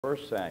1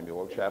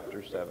 Samuel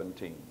chapter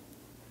 17.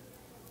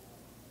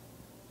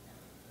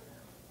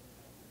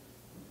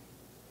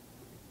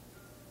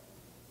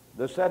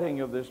 The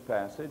setting of this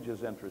passage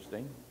is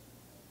interesting.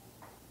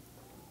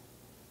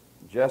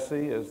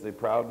 Jesse is the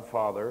proud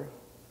father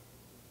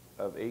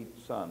of 8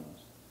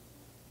 sons.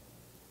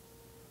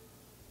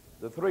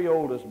 The 3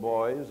 oldest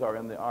boys are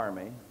in the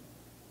army,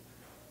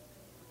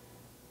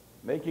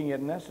 making it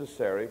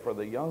necessary for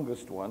the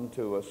youngest one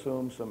to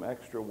assume some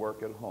extra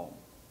work at home.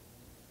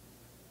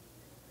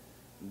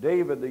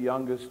 David, the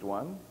youngest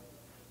one,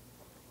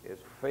 is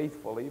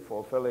faithfully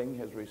fulfilling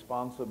his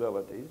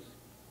responsibilities,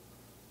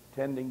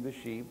 tending the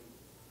sheep,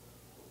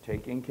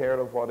 taking care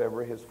of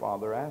whatever his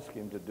father asked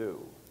him to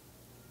do.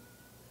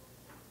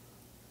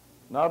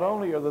 Not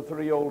only are the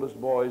 3 oldest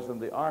boys in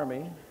the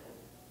army,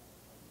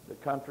 the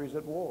country's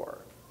at war.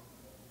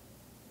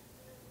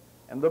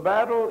 And the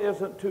battle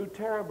isn't too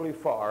terribly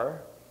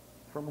far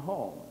from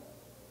home.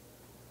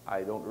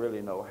 I don't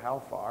really know how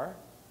far,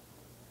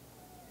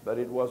 but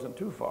it wasn't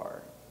too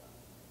far.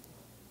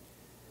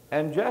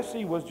 And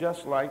Jesse was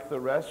just like the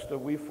rest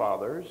of we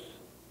fathers,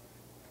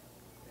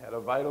 had a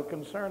vital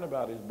concern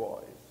about his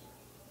boys.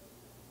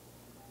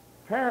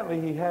 Apparently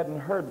he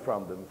hadn't heard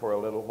from them for a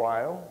little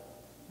while,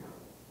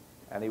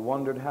 and he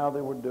wondered how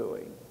they were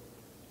doing.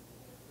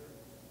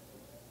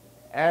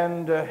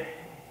 And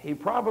he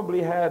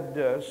probably had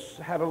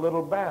a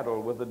little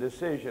battle with the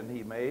decision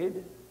he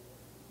made,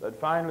 but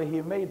finally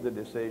he made the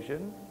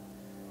decision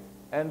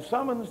and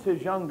summons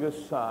his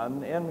youngest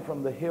son in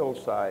from the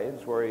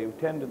hillsides where he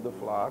tended the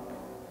flock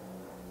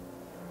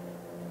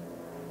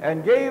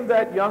and gave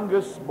that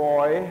youngest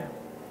boy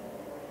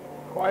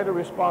quite a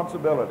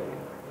responsibility.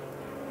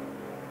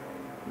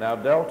 Now,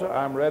 Delta,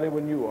 I'm ready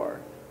when you are.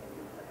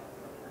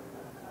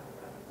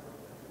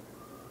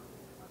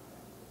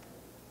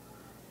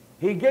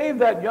 He gave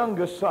that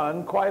youngest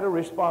son quite a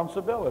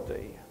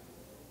responsibility.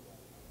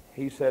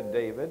 He said,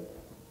 David,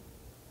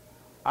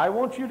 I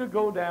want you to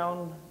go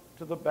down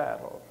to the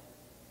battle.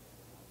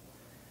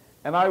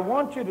 And I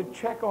want you to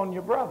check on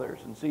your brothers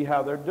and see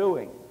how they're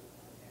doing.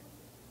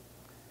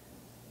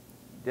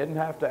 Didn't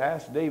have to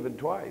ask David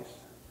twice.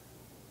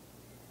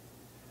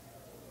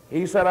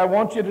 He said, I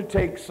want you to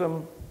take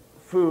some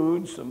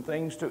food, some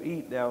things to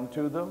eat down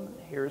to them.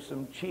 Here's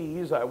some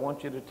cheese I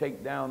want you to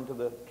take down to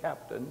the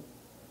captain.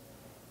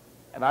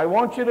 And I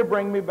want you to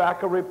bring me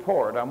back a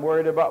report. I'm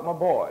worried about my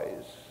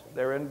boys.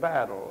 They're in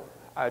battle.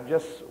 I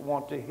just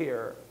want to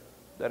hear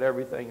that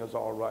everything is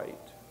all right.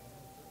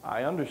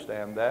 I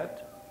understand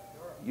that.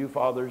 You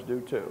fathers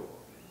do too.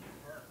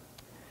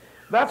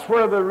 That's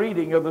where the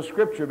reading of the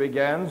scripture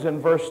begins in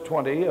verse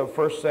 20 of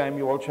 1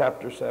 Samuel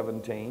chapter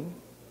 17.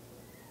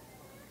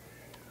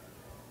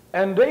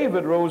 And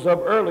David rose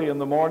up early in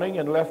the morning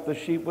and left the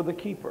sheep with the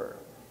keeper,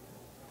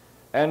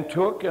 and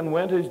took and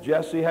went as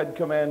Jesse had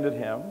commanded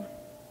him.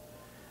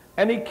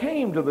 And he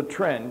came to the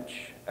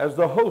trench as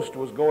the host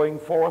was going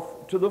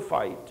forth to the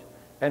fight,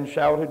 and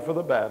shouted for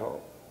the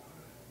battle.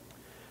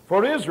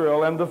 For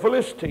Israel and the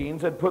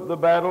Philistines had put the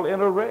battle in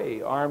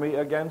array, army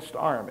against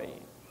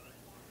army.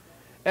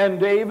 And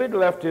David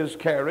left his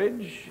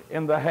carriage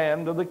in the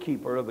hand of the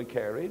keeper of the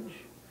carriage,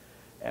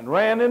 and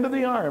ran into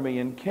the army,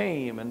 and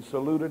came and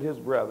saluted his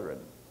brethren.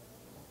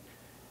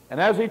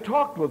 And as he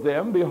talked with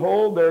them,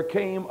 behold, there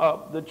came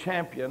up the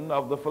champion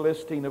of the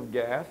Philistine of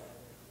Gath,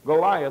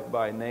 Goliath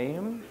by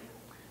name,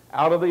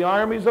 out of the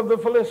armies of the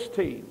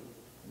Philistine,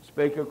 and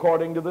spake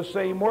according to the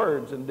same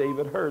words, and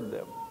David heard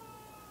them.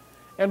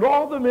 And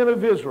all the men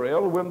of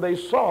Israel, when they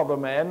saw the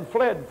man,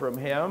 fled from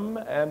him,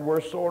 and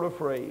were sore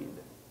afraid.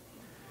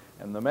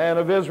 And the man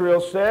of Israel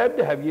said,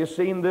 Have ye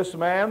seen this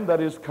man that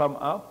is come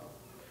up?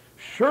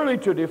 Surely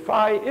to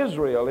defy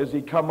Israel is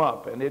he come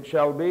up, and it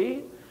shall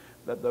be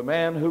that the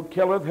man who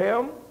killeth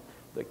him,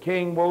 the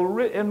king will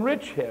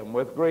enrich him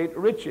with great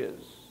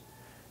riches,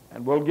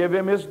 and will give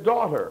him his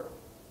daughter,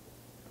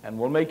 and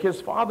will make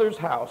his father's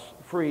house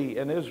free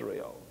in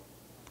Israel.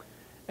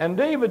 And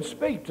David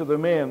spake to the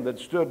men that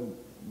stood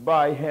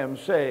by him,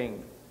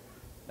 saying,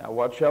 Now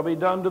what shall be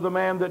done to the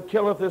man that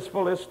killeth this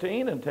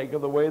Philistine, and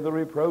taketh away the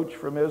reproach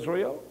from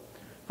Israel?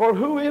 For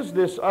who is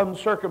this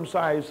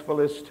uncircumcised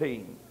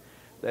Philistine,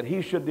 that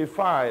he should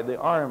defy the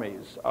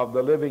armies of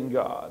the living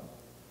God?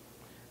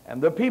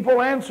 And the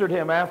people answered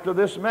him after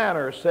this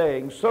manner,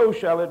 saying, So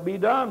shall it be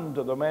done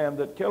to the man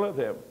that killeth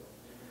him.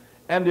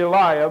 And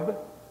Eliab,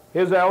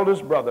 his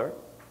eldest brother,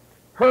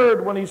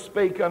 heard when he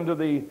spake unto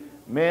the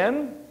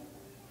men,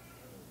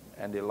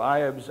 and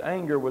Eliab's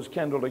anger was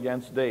kindled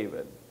against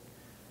David.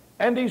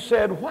 And he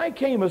said, Why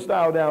camest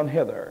thou down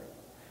hither?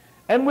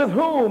 And with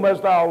whom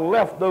hast thou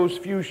left those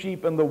few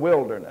sheep in the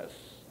wilderness?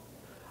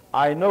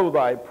 I know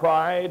thy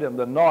pride and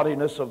the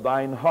naughtiness of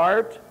thine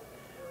heart,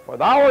 for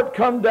thou art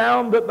come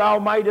down that thou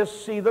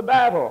mightest see the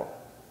battle.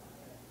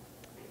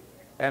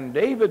 And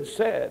David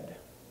said,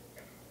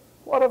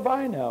 What have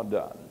I now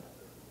done?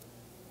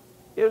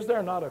 Is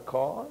there not a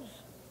cause?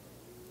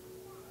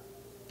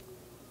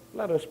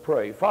 Let us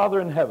pray.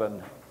 Father in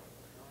heaven,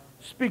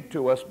 speak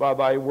to us by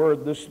thy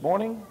word this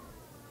morning.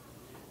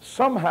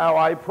 Somehow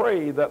I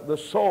pray that the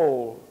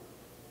soul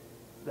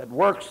that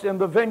works in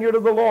the vineyard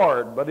of the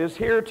Lord but is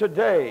here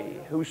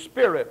today, whose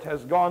spirit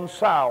has gone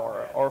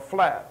sour or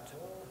flat,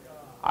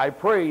 I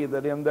pray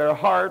that in their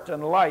heart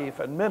and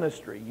life and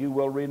ministry you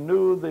will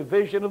renew the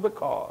vision of the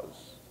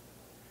cause.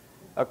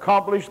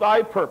 Accomplish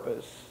thy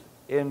purpose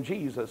in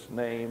Jesus'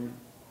 name.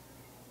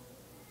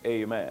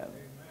 Amen.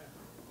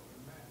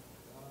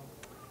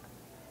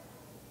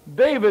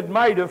 David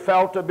might have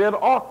felt a bit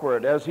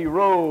awkward as he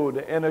rode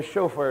in a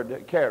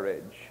chauffeured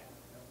carriage,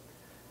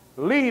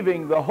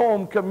 leaving the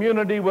home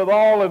community with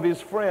all of his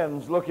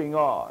friends looking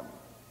on.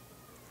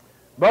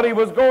 But he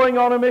was going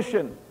on a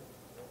mission.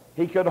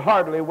 He could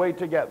hardly wait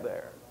to get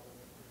there.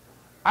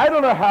 I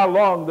don't know how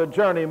long the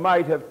journey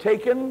might have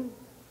taken,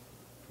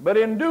 but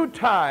in due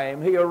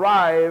time he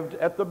arrived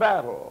at the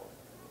battle.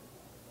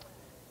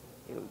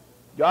 He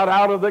got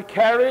out of the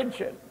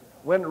carriage and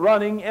went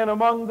running in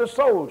among the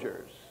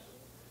soldiers.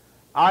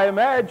 I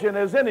imagine,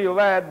 as any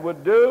lad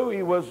would do,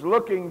 he was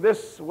looking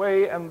this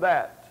way and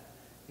that.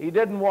 He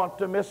didn't want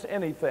to miss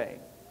anything.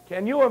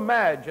 Can you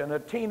imagine a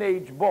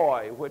teenage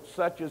boy, which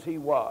such as he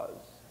was,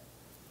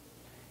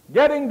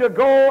 getting to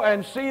go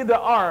and see the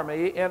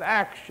army in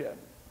action?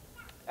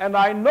 And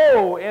I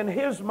know in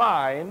his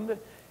mind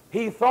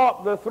he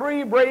thought the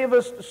three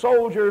bravest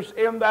soldiers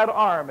in that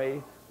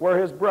army were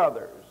his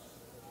brothers.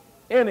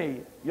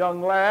 Any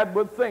young lad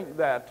would think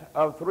that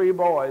of three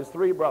boys,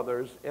 three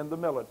brothers in the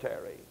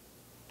military.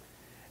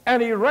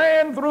 And he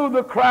ran through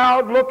the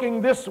crowd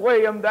looking this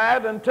way and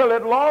that until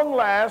at long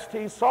last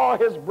he saw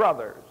his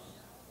brothers.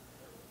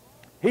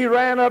 He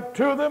ran up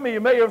to them. He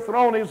may have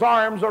thrown his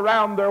arms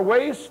around their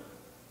waist,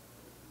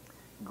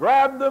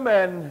 grabbed them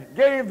and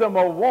gave them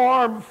a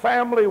warm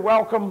family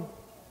welcome.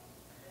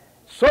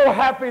 So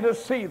happy to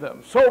see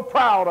them, so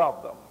proud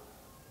of them.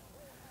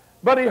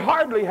 But he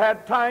hardly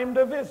had time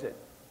to visit,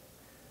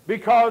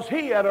 because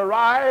he had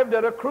arrived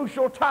at a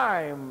crucial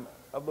time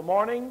of the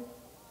morning.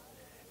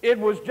 It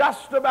was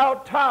just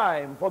about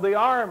time for the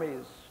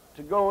armies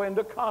to go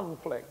into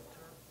conflict,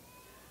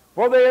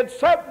 for they had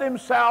set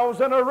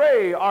themselves in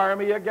array,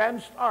 army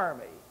against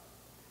army.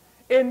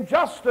 In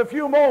just a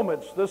few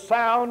moments, the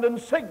sound and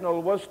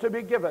signal was to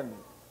be given.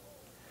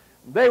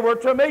 They were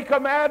to make a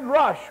mad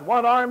rush,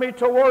 one army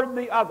toward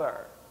the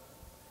other.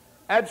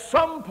 At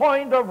some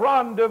point of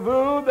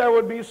rendezvous, there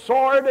would be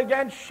sword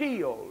against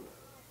shield,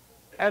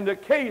 and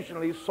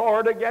occasionally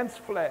sword against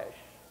flesh.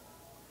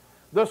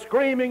 The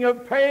screaming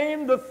of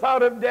pain, the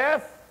thud of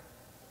death,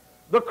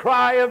 the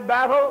cry of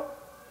battle,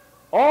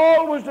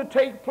 all was to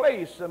take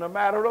place in a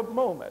matter of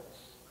moments.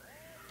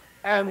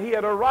 And he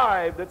had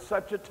arrived at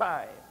such a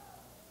time.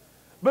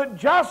 But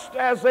just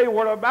as they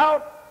were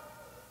about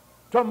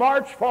to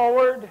march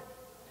forward,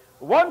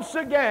 once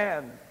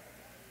again,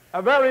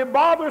 a very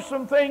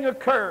bothersome thing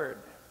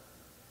occurred.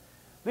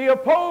 The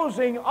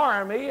opposing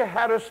army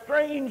had a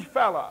strange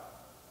fellow.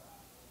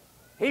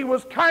 He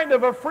was kind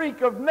of a freak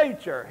of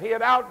nature. He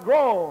had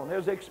outgrown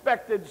his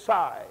expected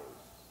size.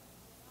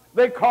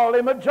 They called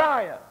him a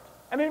giant,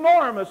 an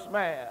enormous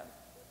man.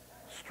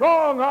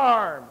 Strong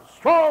arms,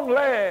 strong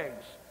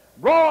legs,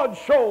 broad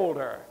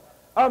shoulder,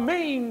 a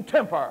mean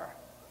temper.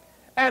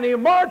 And he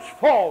marched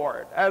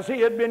forward as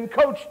he had been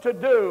coached to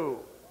do.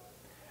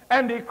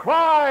 And he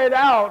cried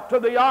out to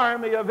the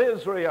army of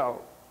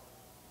Israel,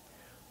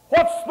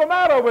 "What's the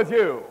matter with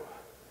you?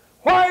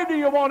 Why do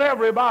you want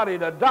everybody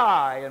to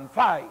die and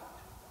fight?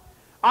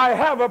 I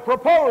have a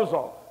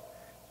proposal.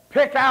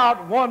 Pick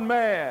out one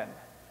man.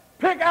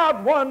 Pick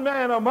out one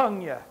man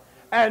among you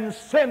and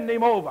send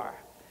him over.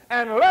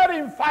 And let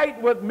him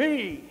fight with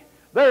me.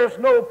 There's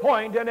no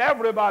point in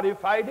everybody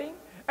fighting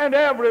and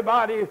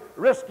everybody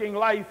risking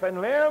life and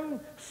limb.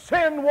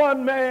 Send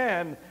one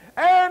man.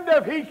 And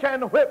if he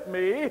can whip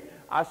me,"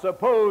 I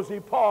suppose he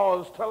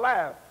paused to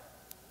laugh,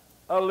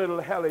 a little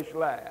hellish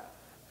laugh.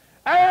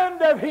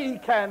 "And if he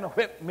can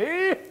whip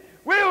me,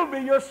 we'll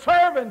be your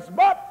servants.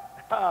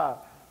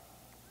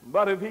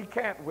 But if he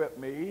can't whip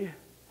me,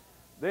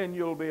 then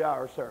you'll be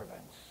our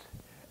servants."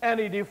 And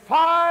he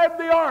defied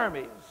the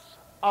armies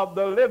of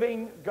the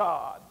living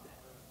God.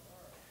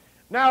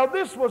 Now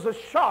this was a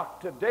shock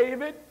to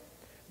David.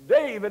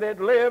 David had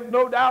lived,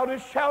 no doubt, a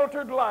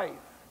sheltered life.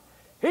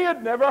 He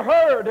had never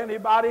heard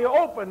anybody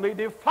openly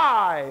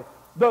defy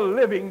the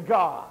living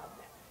God.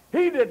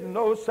 He didn't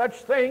know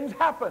such things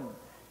happened.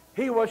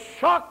 He was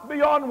shocked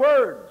beyond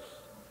words.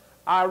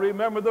 I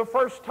remember the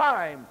first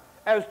time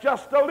as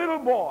just a little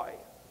boy,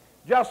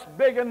 just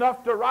big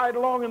enough to ride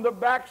along in the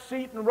back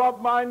seat and rub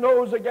my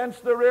nose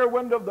against the rear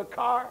window of the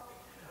car.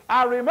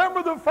 I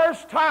remember the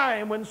first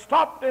time when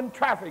stopped in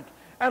traffic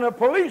and a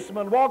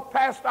policeman walked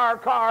past our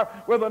car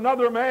with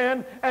another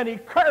man and he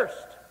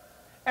cursed.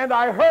 And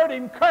I heard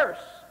him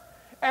curse,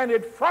 and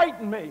it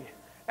frightened me.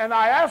 And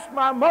I asked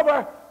my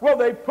mother, will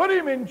they put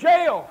him in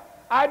jail?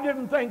 I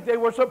didn't think they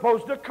were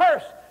supposed to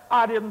curse.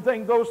 I didn't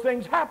think those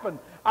things happened.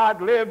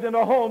 I'd lived in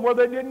a home where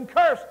they didn't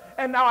curse.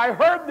 And now I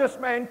heard this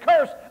man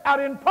curse out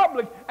in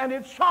public, and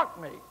it shocked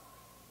me.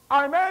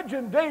 I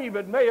imagine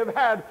David may have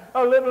had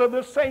a little of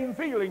the same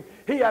feeling.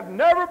 He had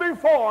never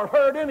before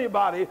heard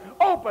anybody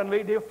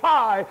openly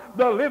defy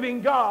the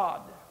living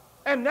God.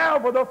 And now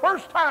for the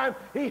first time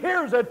he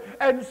hears it,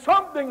 and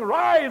something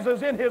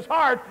rises in his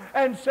heart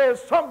and says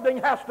something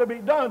has to be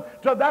done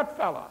to that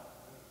fella.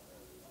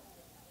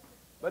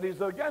 But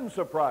he's again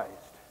surprised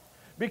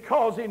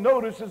because he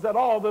notices that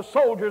all the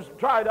soldiers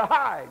try to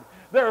hide.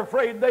 They're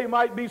afraid they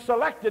might be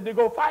selected to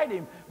go fight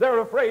him. They're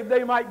afraid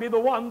they might be the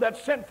one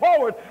that's sent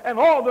forward, and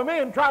all the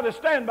men try to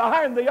stand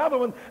behind the other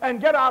one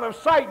and get out of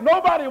sight.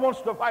 Nobody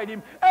wants to fight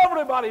him.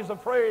 Everybody's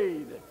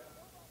afraid.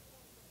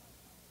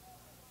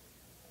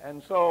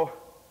 And so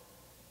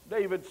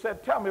David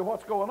said, tell me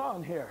what's going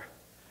on here.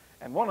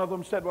 And one of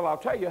them said, well, I'll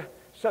tell you.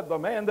 Said the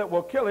man that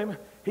will kill him,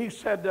 he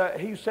said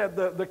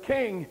the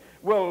king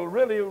will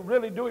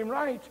really do him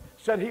right.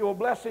 Said he will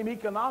bless him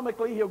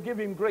economically. He'll give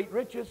him great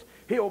riches.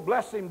 He'll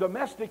bless him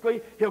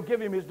domestically. He'll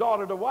give him his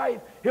daughter to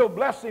wife. He'll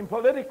bless him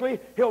politically.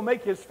 He'll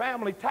make his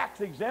family tax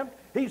exempt.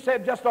 He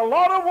said just a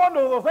lot of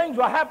wonderful things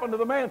will happen to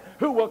the man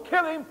who will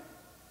kill him.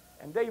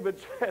 And David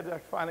said, I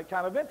find it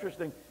kind of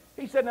interesting.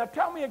 He said, now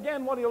tell me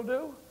again what he'll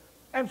do.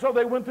 And so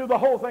they went through the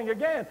whole thing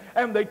again,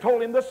 and they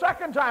told him the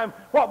second time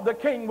what the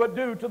king would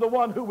do to the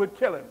one who would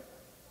kill him.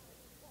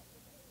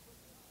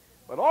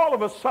 But all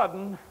of a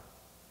sudden,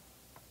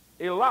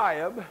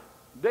 Eliab,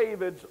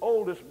 David's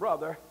oldest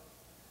brother,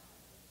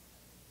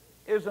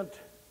 isn't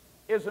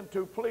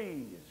too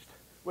pleased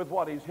with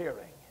what he's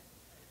hearing.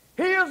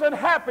 He isn't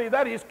happy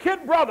that his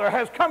kid brother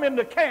has come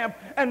into camp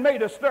and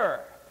made a stir.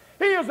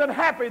 He isn't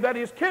happy that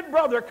his kid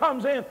brother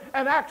comes in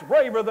and acts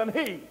braver than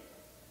he.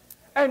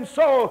 And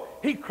so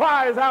he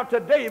cries out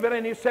to David,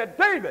 and he said,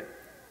 David,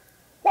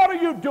 what are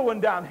you doing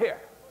down here?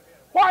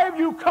 Why have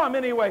you come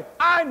anyway?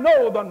 I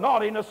know the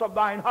naughtiness of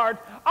thine heart.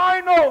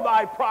 I know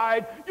thy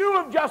pride. You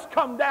have just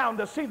come down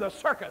to see the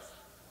circus.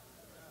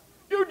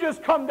 You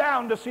just come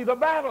down to see the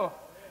battle.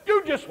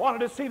 You just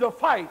wanted to see the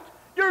fight.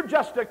 You're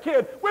just a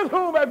kid. With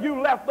whom have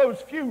you left those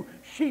few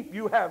sheep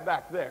you have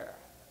back there?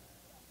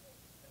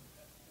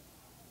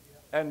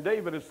 And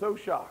David is so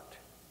shocked.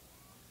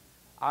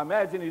 I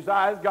imagine his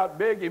eyes got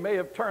big. He may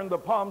have turned the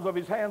palms of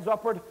his hands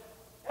upward.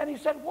 And he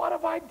said, what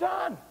have I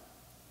done?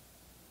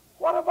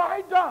 What have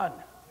I done?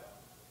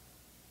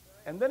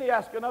 And then he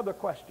asked another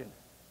question.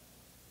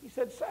 He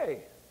said, say,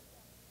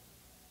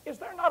 is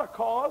there not a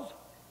cause?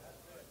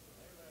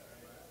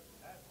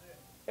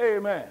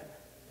 Amen.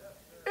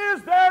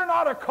 Is there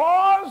not a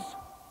cause?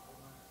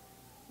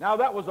 Now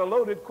that was a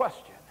loaded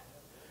question,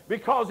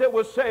 because it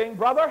was saying,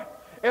 brother,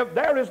 if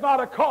there is not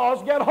a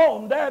cause, get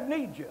home. Dad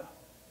needs you.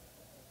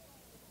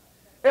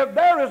 If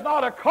there is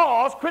not a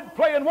cause, quit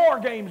playing war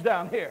games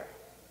down here.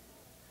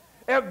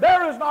 If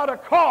there is not a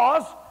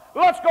cause,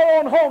 let's go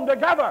on home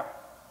together.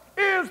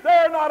 Is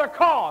there not a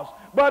cause?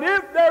 But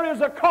if there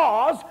is a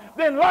cause,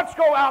 then let's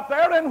go out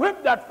there and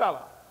whip that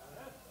fella.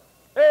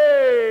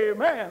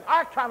 Amen.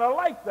 I kind of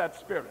like that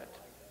spirit.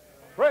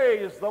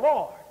 Praise the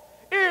Lord.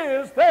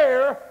 Is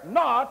there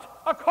not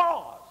a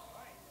cause?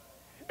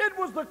 It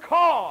was the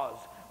cause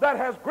that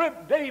has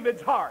gripped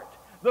David's heart.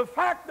 The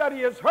fact that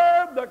he has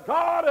heard the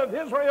God of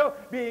Israel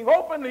being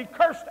openly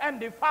cursed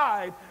and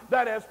defied,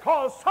 that has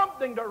caused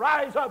something to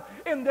rise up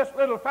in this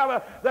little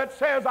fella that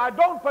says, I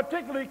don't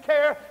particularly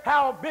care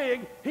how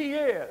big he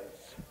is.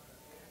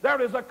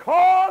 There is a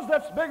cause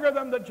that's bigger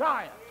than the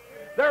giant.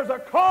 There's a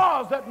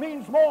cause that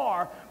means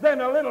more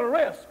than a little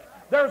risk.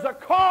 There's a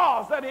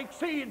cause that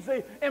exceeds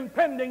the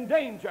impending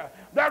danger.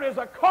 There is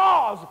a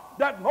cause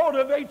that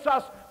motivates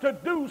us to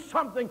do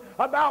something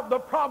about the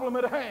problem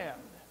at hand.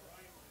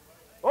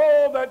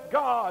 Oh, that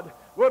God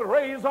would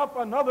raise up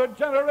another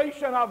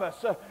generation of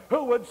us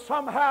who would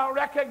somehow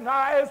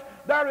recognize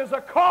there is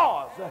a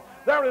cause.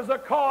 There is a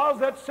cause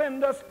that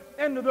sends us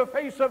into the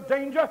face of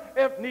danger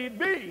if need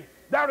be.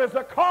 There is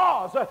a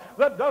cause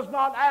that does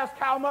not ask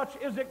how much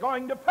is it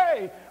going to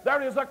pay.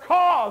 There is a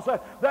cause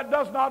that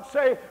does not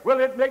say, will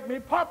it make me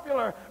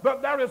popular?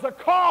 But there is a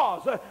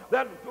cause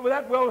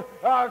that will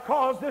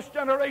cause this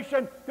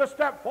generation to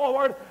step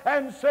forward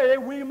and say,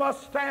 we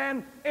must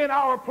stand in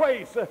our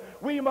place.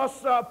 We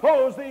must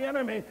oppose the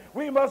enemy.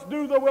 We must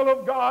do the will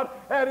of God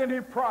at any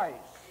price.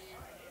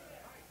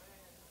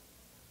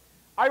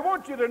 I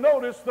want you to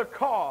notice the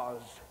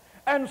cause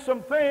and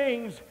some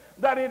things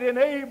that it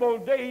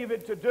enabled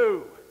David to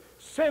do,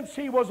 since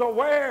he was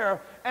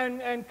aware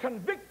and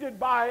convicted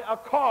by a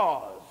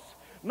cause.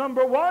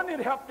 Number one, it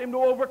helped him to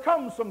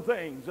overcome some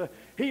things.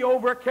 He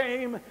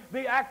overcame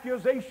the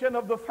accusation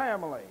of the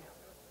family.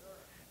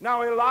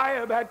 Now,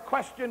 Eliab had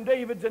questioned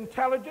David's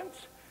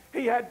intelligence,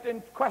 he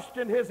had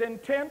questioned his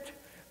intent,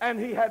 and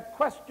he had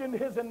questioned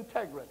his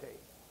integrity.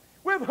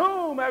 With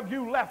whom have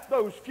you left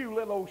those few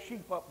little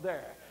sheep up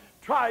there?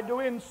 Tried to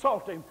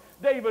insult him.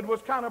 David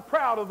was kind of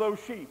proud of those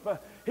sheep.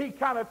 He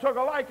kind of took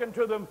a liking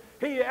to them.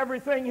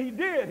 Everything he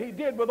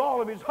did with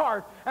all of his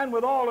heart and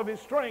with all of his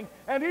strength.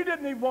 And he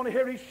didn't even want to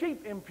hear his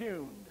sheep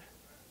impugned.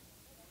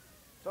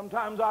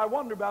 Sometimes I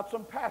wonder about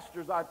some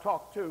pastors I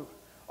talk to.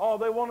 All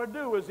they want to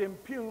do is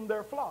impugn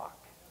their flock.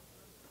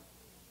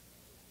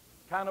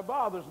 Kind of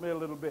bothers me a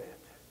little bit.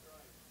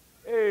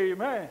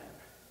 Amen.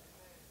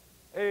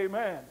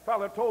 Amen.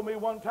 Fella told me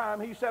one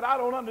time, he said, I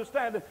don't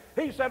understand it.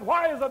 He said,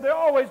 why is it they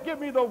always give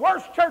me the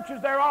worst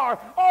churches there are,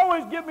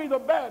 always give me the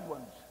bad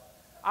ones?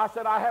 I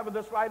said, I haven't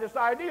the slightest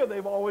idea.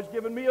 They've always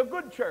given me a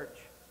good church.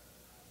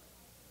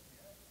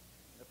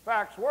 The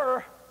facts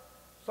were,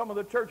 some of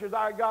the churches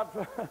I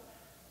got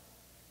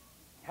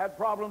had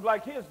problems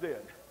like his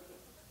did.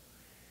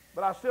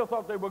 But I still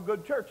thought they were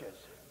good churches.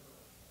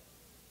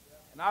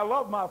 And I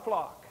love my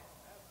flock.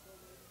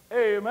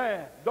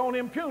 Amen. Don't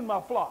impugn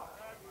my flock.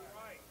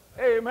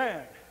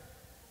 Amen.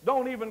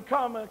 Don't even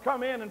come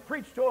in and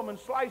preach to them and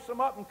slice them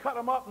up and cut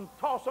them up and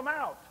toss them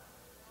out.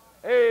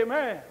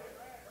 Amen.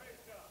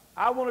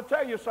 I want to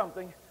tell you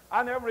something.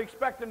 I never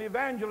expect an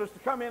evangelist to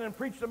come in and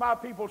preach to my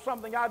people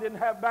something I didn't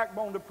have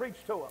backbone to preach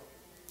to them.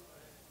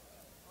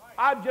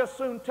 I'd just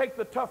soon take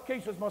the tough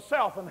cases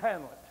myself and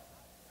handle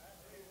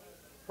it.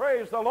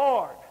 Praise the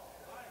Lord.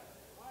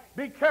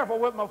 Be careful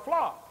with my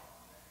flock.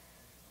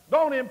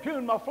 Don't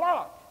impugn my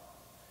flock.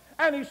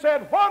 And he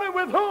said,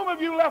 with whom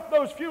have you left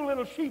those few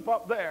little sheep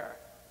up there?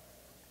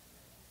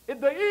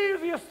 The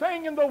easiest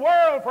thing in the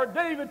world for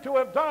David to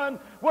have done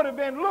would have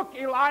been, look,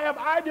 Eliab,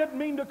 I didn't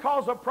mean to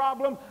cause a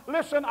problem.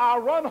 Listen, I'll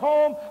run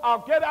home.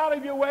 I'll get out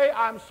of your way.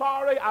 I'm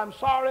sorry, I'm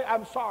sorry,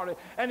 I'm sorry.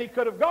 And he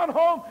could have gone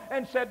home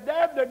and said,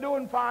 Dad, they're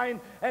doing fine.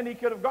 And he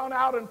could have gone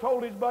out and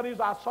told his buddies,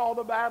 I saw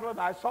the battle and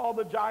I saw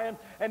the giant.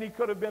 And he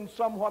could have been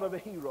somewhat of a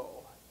hero.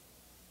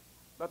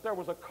 But there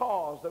was a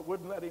cause that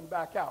wouldn't let him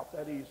back out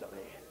that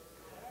easily.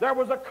 There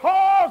was a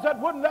cause that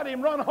wouldn't let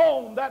him run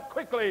home that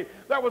quickly.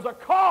 There was a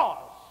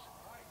cause.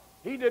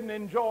 He didn't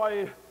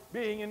enjoy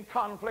being in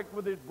conflict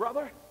with his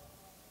brother.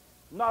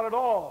 Not at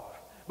all.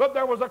 But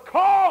there was a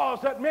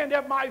cause that meant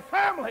if my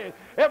family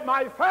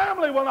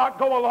will not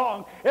go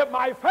along, if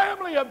my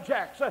family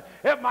objects,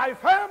 if my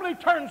family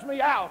turns me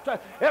out,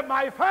 if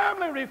my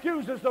family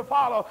refuses to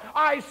follow,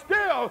 I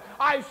still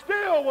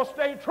will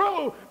stay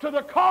true to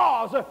the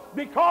cause,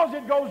 because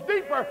it goes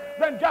deeper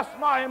than just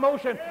my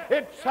emotion.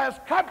 It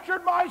has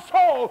captured my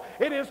soul.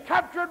 It has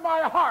captured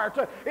my heart.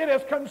 It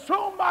has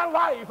consumed my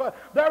life.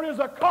 There is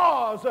a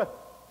cause,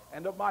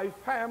 and if my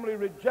family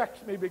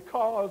rejects me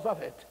because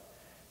of it,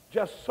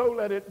 just so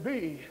let it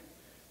be,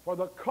 for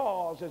the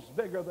cause is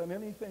bigger than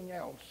anything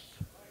else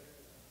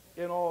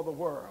in all the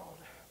world.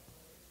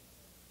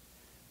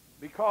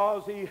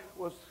 Because he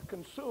was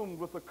consumed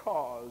with the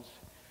cause,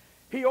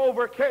 he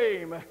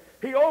overcame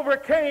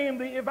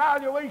the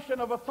evaluation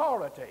of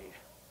authority.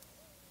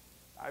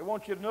 I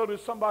want you to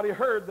notice somebody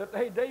heard that,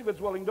 hey, David's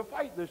willing to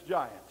fight this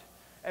giant.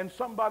 And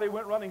somebody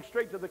went running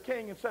straight to the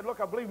king and said,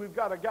 look, I believe we've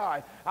got a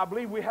guy. I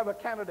believe we have a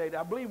candidate.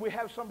 I believe we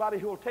have somebody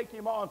who will take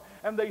him on.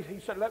 And he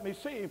said, let me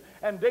see him.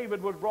 And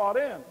David was brought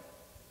in.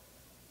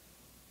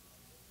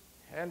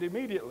 And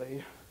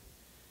immediately,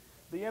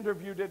 the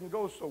interview didn't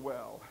go so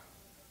well.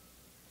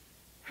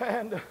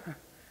 And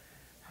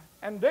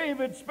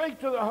David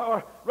spake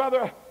to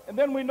and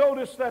then we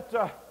noticed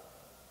that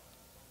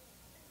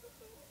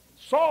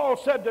Saul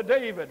said to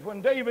David,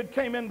 when David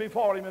came in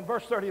before him in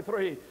verse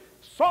 33,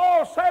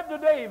 Saul said to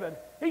David,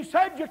 he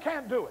said, you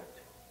can't do it.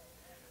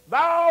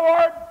 Thou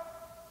art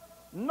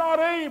not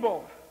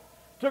able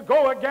to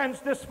go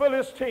against this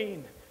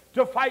Philistine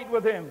to fight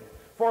with him,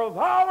 for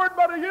thou art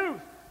but a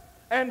youth,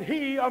 and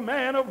he a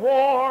man of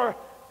war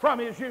from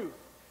his youth.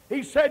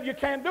 He said you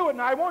can't do it.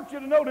 And I want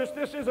you to notice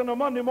this isn't a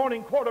Monday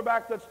morning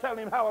quarterback that's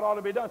telling him how it ought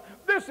to be done.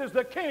 This is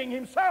the king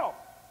himself.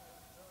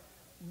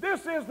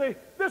 This is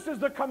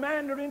the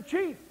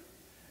commander-in-chief.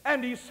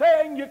 And he's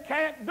saying you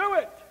can't do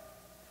it.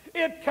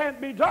 It can't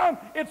be done.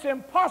 It's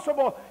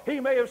impossible. He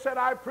may have said,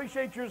 I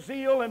appreciate your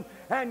zeal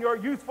and your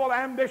youthful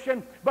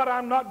ambition, but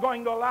I'm not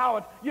going to allow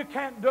it. You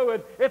can't do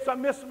it. It's a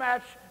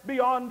mismatch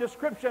beyond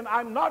description.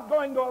 I'm not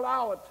going to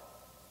allow it.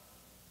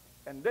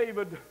 And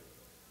David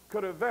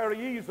could have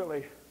very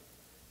easily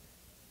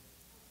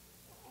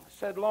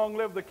said, long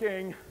live the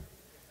king.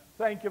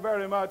 Thank you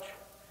very much.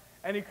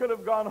 And he could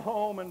have gone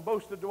home and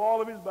boasted to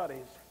all of his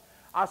buddies.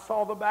 I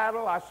saw the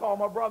battle, I saw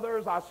my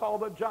brothers, I saw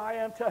the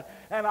giant,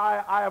 and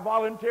I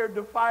volunteered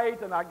to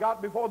fight, and I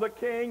got before the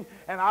king,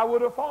 and I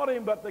would have fought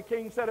him, but the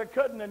king said I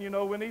couldn't, and you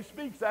know, when he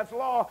speaks, that's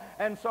law,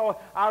 and so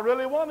I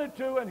really wanted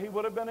to, and he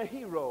would have been a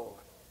hero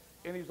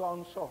in his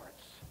own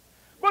sorts.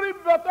 But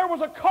there was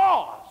a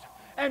cause,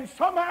 and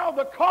somehow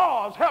the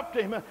cause helped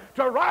him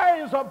to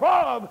rise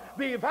above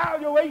the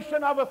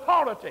evaluation of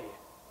authority.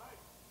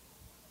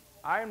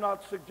 I am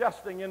not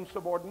suggesting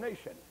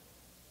insubordination.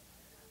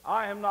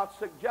 I am not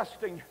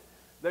suggesting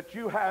that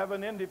you have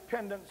an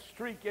independent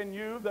streak in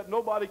you that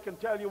nobody can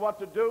tell you what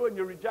to do and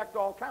you reject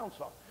all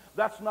counsel.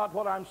 That's not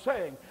what I'm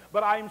saying.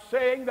 But I'm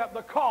saying that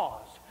the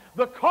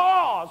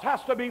cause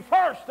has to be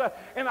first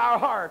in our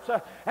hearts.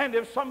 And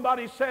if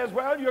somebody says,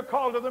 well, you're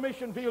called to the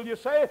mission field, you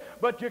say,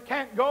 but you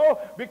can't go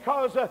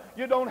because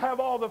you don't have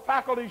all the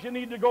faculties you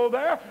need to go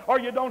there, or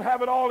you don't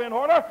have it all in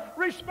order,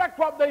 respect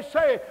what they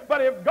say.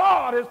 But if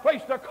God has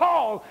placed a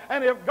call,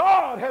 and if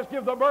God has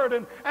given the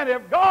burden, and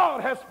if God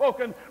has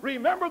spoken,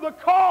 remember the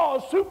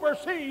cause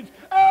supersedes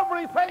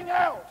everything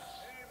else.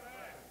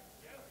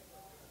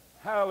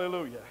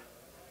 Hallelujah.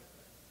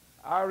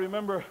 I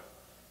remember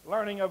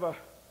learning of a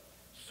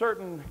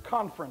certain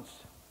conference.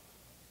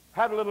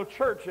 Had a little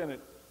church in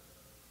it.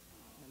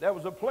 There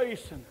was a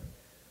place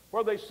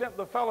where they sent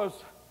the fellows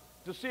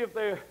to see if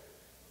they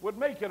would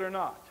make it or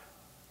not.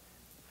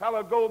 The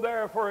fellow would go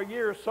there for a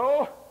year or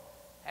so,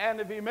 and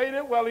if he made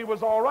it, well, he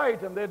was all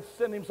right, and they'd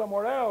send him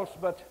somewhere else.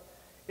 But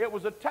it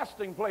was a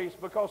testing place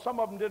because some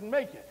of them didn't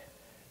make it.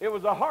 It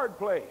was a hard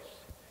place.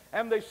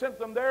 And they sent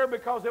them there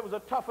because it was the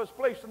toughest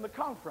place in the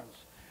conference.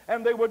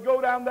 And they would go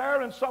down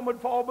there, and some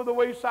would fall by the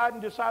wayside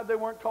and decide they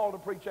weren't called to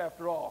preach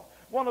after all.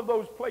 One of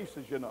those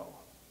places, you know.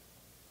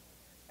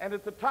 And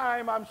at the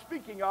time I'm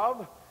speaking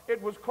of,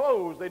 it was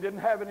closed. They didn't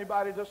have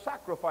anybody to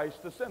sacrifice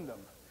to send them.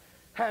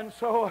 And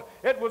so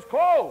it was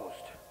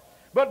closed.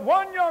 But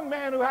one young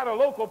man who had a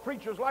local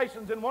preacher's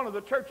license in one of the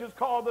churches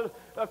called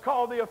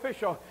the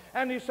official.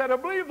 And he said, I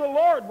believe the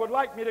Lord would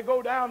like me to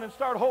go down and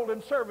start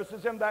holding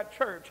services in that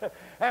church.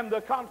 And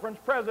the conference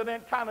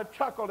president kind of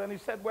chuckled, and he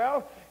said,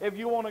 well, if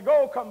you want to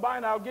go, come by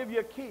and I'll give you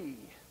a key.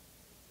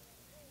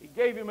 He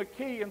gave him a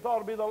key and thought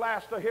it'd be the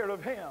last to hear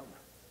of him.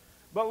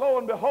 But lo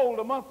and behold,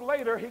 a month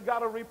later, he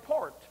got a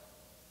report.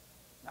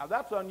 Now,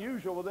 that's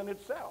unusual within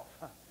itself.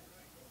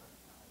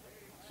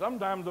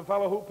 Sometimes the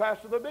fellow who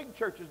pastors the big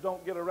churches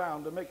don't get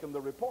around to making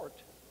the report.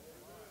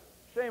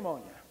 Shame on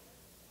you.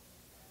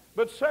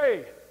 But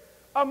say,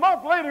 a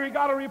month later he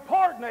got a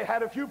report, and they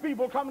had a few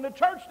people coming to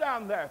church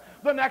down there.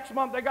 The next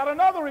month they got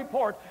another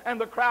report, and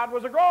the crowd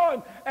was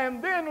growing.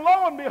 And then,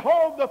 lo and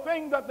behold, the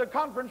thing that the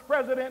conference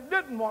president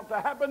didn't want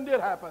to happen did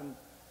happen.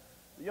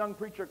 The young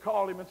preacher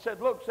called him and said,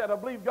 look, I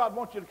believe God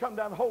wants you to come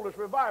down and hold this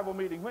revival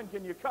meeting. When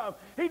can you come?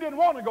 He didn't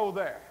want to go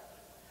there.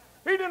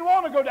 He didn't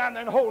want to go down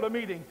there and hold a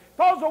meeting.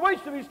 Thought it was a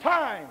waste of his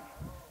time.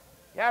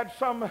 He had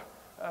some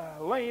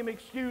lame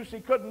excuse. He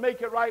couldn't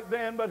make it right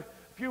then, but a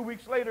few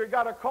weeks later he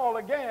got a call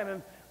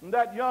again, and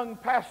that young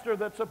pastor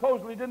that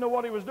supposedly didn't know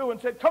what he was doing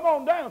said, come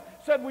on down.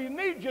 Said, we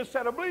need you.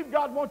 Said, I believe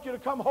God wants you to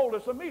come hold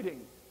us a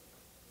meeting.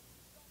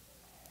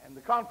 And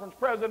the conference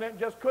president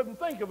just couldn't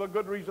think of a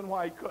good reason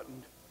why he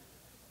couldn't.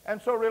 And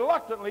so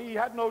reluctantly, he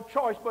had no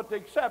choice but to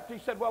accept. He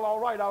said, well, all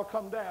right, I'll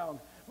come down.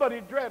 But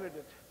he dreaded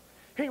it.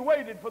 He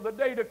waited for the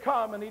day to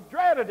come, and he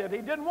dreaded it. He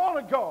didn't want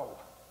to go.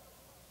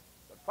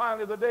 But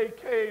finally the day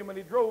came, and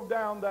he drove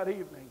down that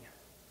evening.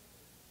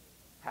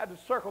 Had to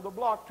circle the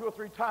block 2 or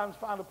 3 times,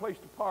 find a place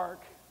to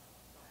park.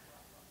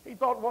 He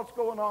thought, what's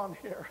going on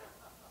here?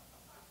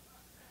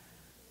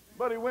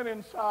 But he went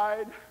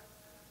inside.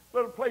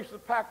 Little place was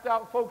packed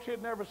out, folks he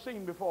had never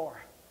seen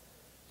before.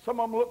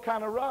 Some of them looked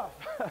kind of rough.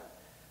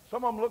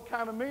 Some of them looked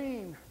kind of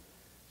mean.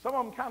 Some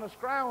of them kind of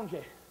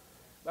scroungy.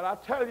 But I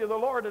tell you, the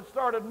Lord had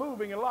started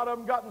moving, and a lot of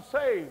them gotten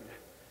saved.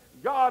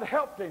 God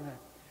helped him.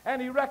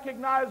 And he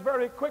recognized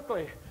very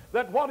quickly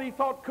that what he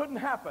thought couldn't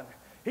happen.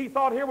 He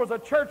thought here was a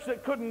church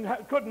that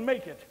couldn't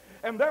make it.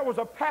 And there was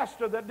a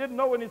pastor that didn't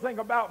know anything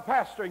about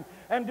pastoring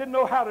and didn't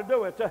know how to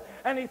do it.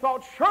 And he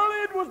thought surely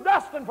it was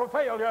destined for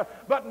failure.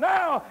 But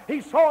now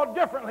he saw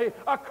differently.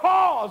 A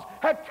cause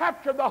had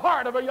captured the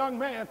heart of a young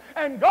man.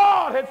 And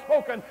God had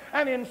spoken.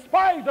 And in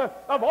spite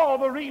of all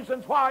the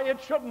reasons why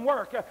it shouldn't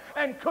work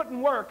and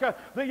couldn't work,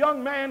 the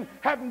young man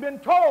hadn't been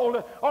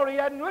told, or he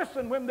hadn't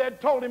listened when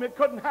they'd told him it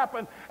couldn't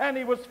happen. And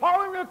he was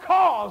following a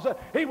cause.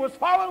 He was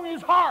following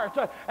his heart.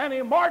 And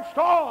he marched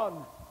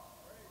on.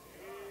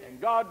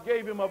 God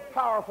gave him a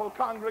powerful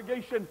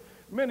congregation,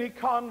 many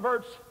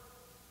converts,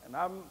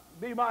 and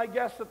be my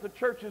guess that the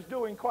church is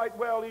doing quite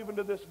well even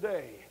to this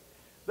day.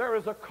 There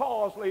is a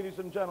cause, ladies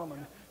and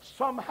gentlemen.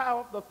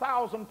 Somehow the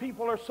 1,000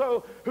 people or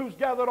so who's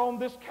gathered on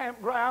this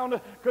campground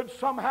could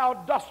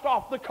somehow dust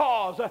off the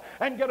cause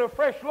and get a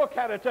fresh look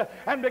at it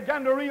and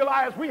begin to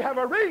realize we have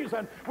a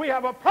reason, we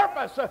have a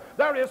purpose,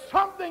 there is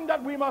something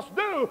that we must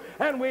do,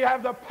 and we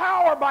have the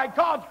power by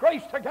God's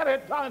grace to get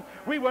it done.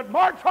 We would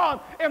march on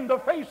in the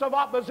face of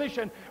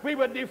opposition. We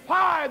would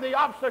defy the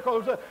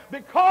obstacles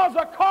because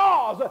a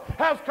cause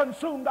has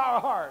consumed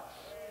our hearts.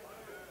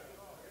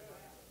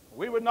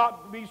 We would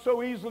not be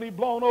so easily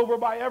blown over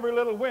by every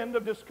little wind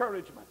of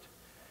discouragement.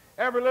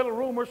 Every little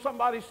rumor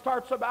somebody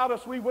starts about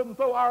us, we wouldn't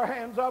throw our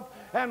hands up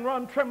and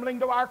run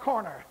trembling to our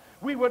corner.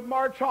 We would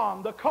march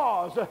on. The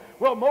cause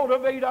will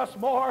motivate us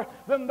more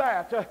than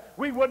that.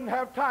 We wouldn't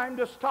have time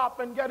to stop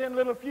and get in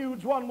little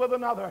feuds one with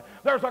another.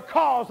 There's a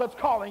cause that's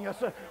calling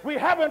us. We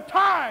haven't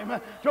time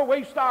to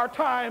waste our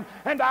time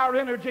and our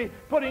energy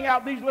putting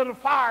out these little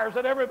fires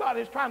that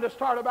everybody's trying to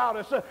start about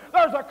us.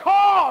 There's a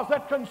cause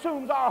that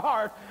consumes our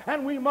heart,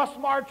 and we must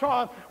march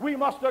on. We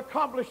must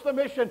accomplish the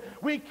mission.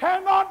 We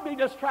cannot be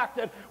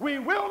distracted. We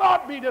will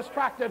not be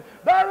distracted.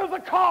 There is a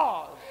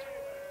cause.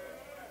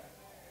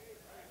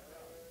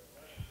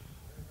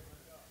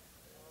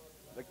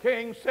 The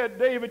king said,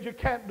 David, you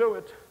can't do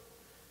it.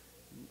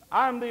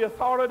 I'm the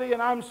authority,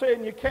 and I'm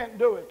saying you can't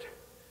do it.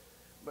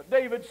 But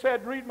David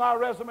said, read my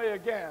resume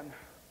again.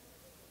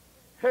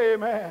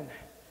 Amen.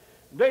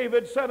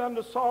 David said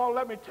unto Saul,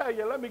 let me tell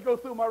you, let me go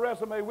through my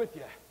resume with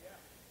you.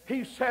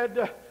 He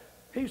said,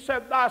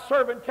 thy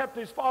servant kept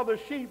his father's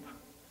sheep,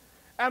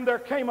 and there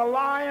came a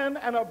lion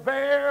and a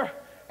bear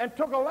and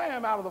took a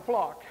lamb out of the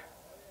flock.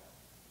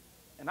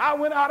 And I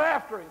went out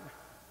after him.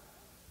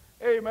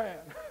 Amen.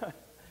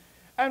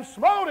 And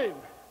smote him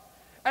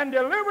and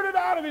delivered it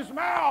out of his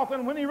mouth.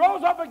 And when he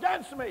rose up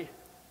against me.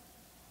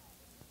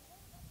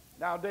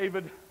 Now,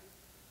 David,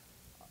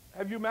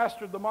 have you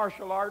mastered the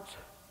martial arts?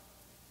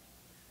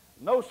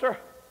 No, sir.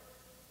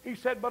 He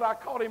said, but I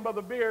caught him by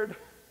the beard.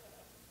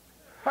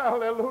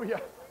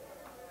 Hallelujah.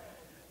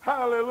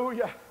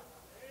 Hallelujah.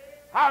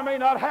 I may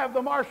not have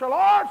the martial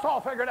arts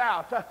all figured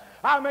out.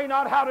 I may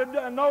not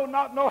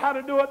know how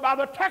to do it by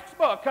the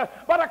textbook,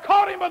 but I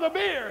caught him by the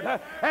beard.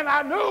 And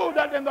I knew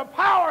that in the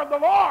power of the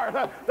Lord,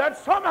 that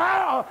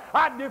somehow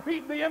I'd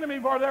defeat the enemy,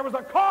 for there was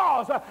a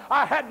cause.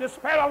 I had to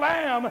spare a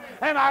lamb,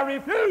 and I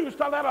refused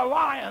to let a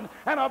lion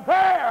and a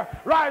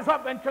bear rise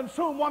up and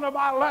consume one of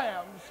my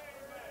lambs.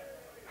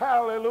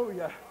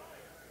 Hallelujah.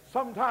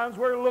 Sometimes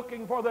we're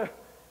looking for the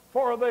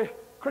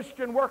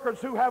Christian workers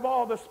who have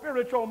all the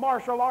spiritual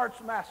martial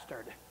arts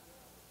mastered.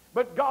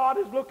 But God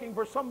is looking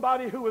for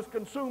somebody who is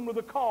consumed with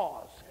the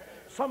cause.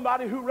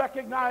 Somebody who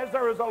recognizes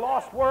there is a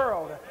lost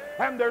world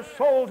and there's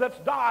souls that's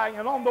dying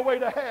and on the way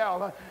to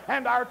hell.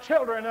 And our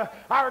children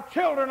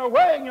are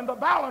weighing in the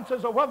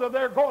balances of whether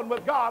they're going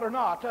with God or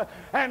not.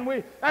 And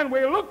we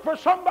look for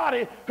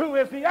somebody who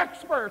is the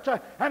expert,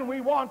 and we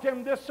want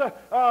in this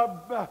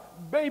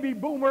baby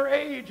boomer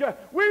age,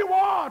 we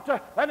want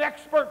an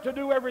expert to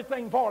do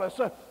everything for us.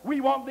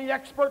 We want the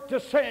expert to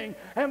sing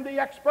and the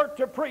expert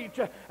to preach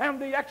and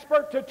the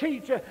expert to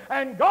teach.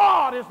 And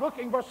God is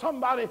looking for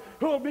somebody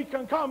who will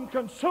become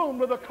consumed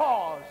with the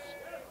cause.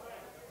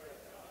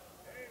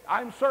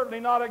 I'm certainly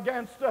not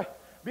against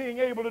being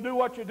able to do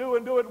what you do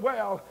and do it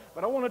well,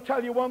 but I want to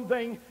tell you one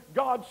thing.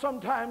 God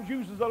sometimes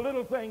uses the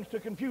little things to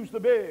confuse the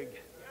big,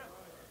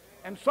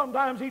 and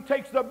sometimes he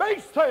takes the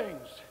base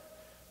things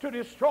to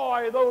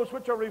destroy those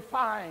which are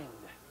refined.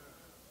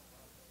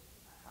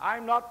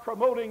 I'm not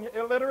promoting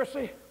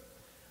illiteracy.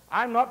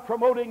 I'm not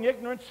promoting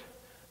ignorance,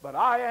 but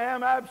I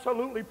am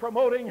absolutely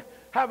promoting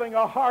having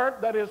a heart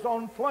that is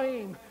on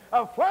flame,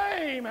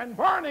 aflame and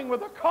burning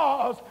with the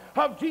cause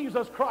of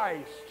Jesus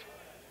Christ.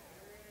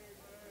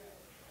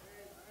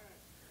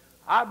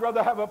 I'd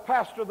rather have a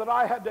pastor that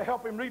I had to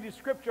help him read his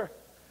scripture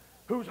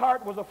whose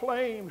heart was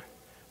aflame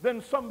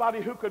than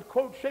somebody who could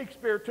quote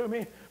Shakespeare to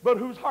me but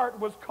whose heart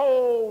was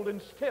cold and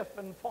stiff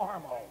and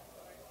formal.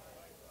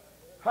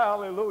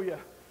 Hallelujah.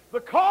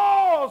 The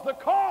cause.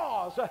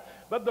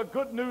 But the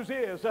good news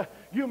is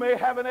you may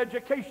have an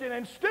education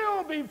and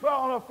still be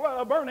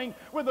burning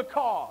with the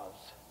cause.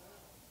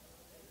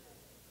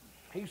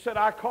 He said,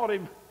 I caught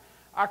him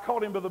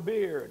by the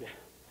beard,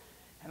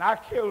 and I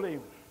killed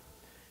him.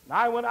 And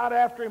I went out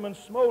after him and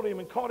smote him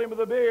and caught him by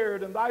the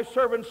beard, and thy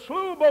servant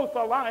slew both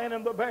the lion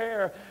and the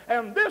bear,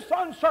 and this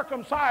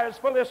uncircumcised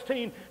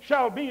Philistine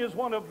shall be as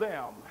one of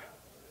them,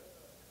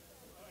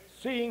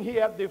 seeing he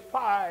hath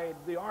defied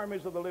the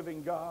armies of the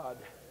living God.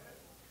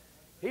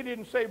 He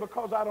didn't say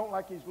because I don't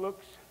like his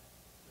looks.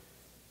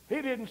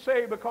 He didn't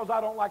say because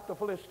I don't like the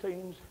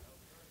Philistines.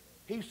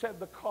 He said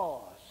the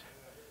cause.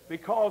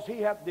 Because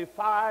he hath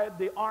defied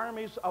the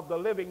armies of the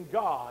living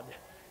God,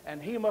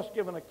 and he must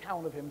give an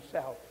account of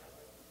himself.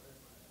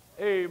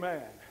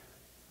 Amen.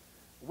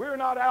 We're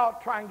not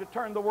out trying to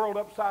turn the world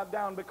upside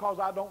down because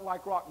I don't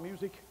like rock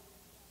music.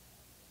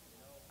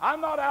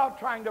 I'm not out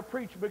trying to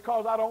preach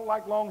because I don't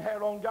like long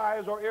hair on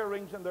guys or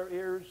earrings in their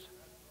ears.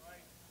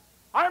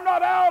 I'm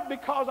not out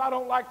because I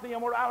don't like the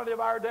immorality of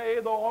our day,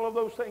 though all of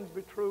those things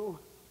be true.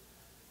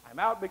 I'm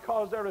out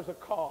because there is a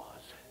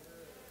cause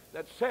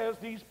that says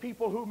these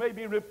people who may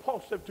be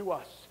repulsive to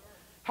us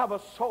have a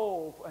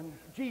soul, and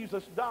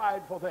Jesus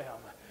died for them.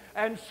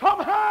 And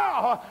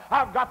somehow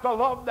I've got to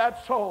love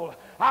that soul.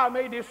 I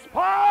may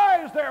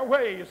despise their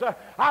ways.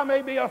 I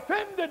may be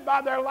offended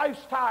by their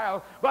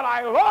lifestyle, but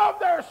I love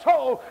their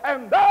soul,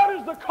 and that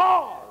is the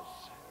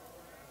cause.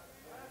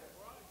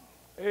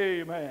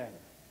 Amen.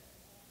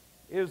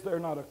 Is there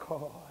not a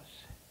cause?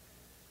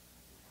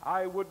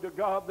 I would to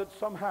God that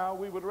somehow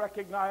we would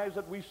recognize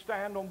that we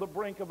stand on the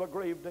brink of a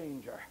grave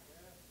danger.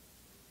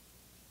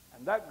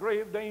 And that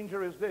grave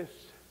danger is this,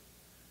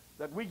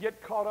 that we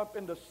get caught up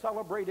into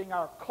celebrating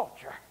our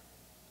culture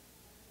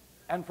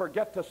and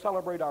forget to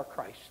celebrate our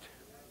Christ.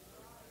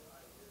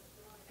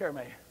 Hear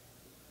me.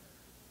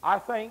 I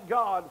thank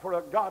God for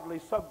a godly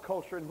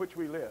subculture in which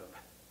we live.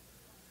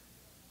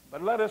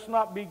 But let us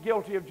not be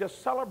guilty of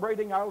just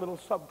celebrating our little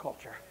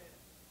subculture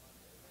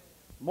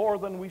more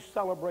than we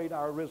celebrate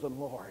our risen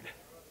Lord.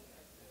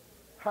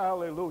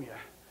 Hallelujah.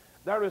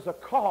 There is a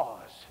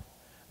cause.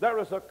 There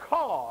is a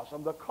cause,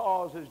 and the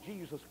cause is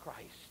Jesus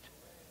Christ.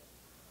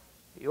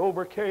 He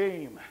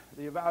overcame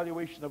the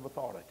evaluation of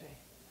authority.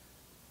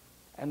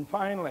 And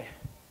finally,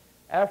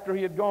 after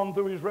he had gone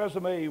through his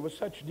resume with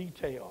such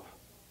detail,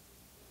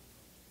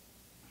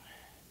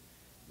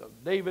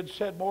 David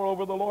said,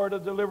 moreover, the Lord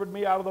has delivered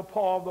me out of the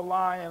paw of the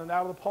lion and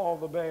out of the paw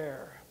of the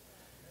bear.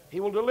 He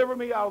will deliver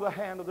me out of the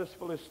hand of this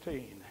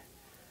Philistine.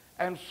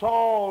 And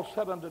Saul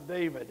said unto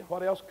David,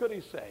 what else could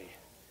he say?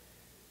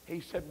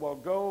 He said, well,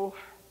 go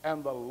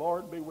and the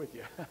Lord be with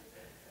you.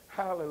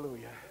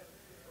 Hallelujah.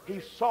 He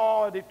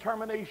saw a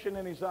determination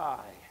in his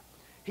eye.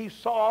 He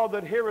saw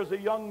that here is a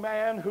young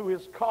man who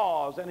his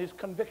cause and his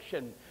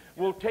conviction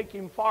will take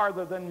him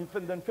farther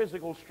than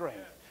physical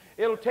strength.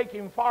 It'll take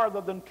him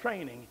farther than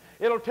training.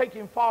 It'll take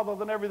him farther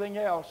than everything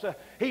else.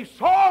 He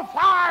saw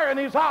fire in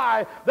his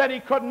eye that he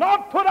could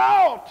not put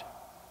out.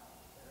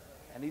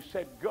 And he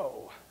said,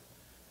 go,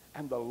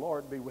 and the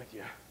Lord be with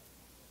you.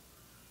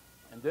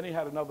 And then he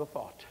had another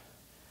thought.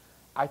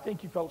 I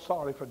think he felt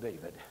sorry for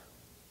David.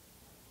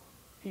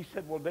 He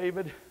said, well,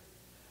 David,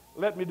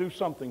 let me do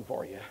something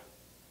for you.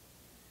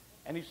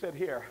 And he said,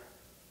 here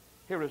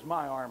is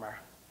my armor.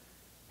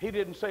 He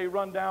didn't say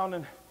run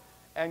down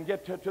and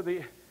get to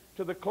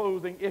the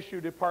clothing issue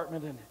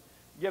department and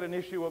get an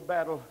issue of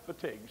battle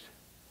fatigues.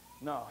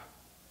 No.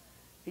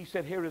 He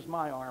said, here is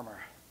my armor.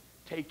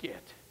 Take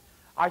it.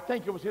 I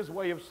think it was his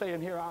way of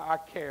saying, here, I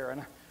care,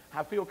 and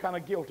I feel kind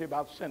of guilty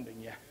about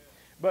sending you.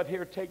 But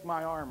here, take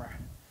my armor.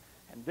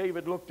 And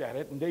David looked at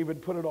it, and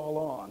David put it all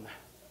on.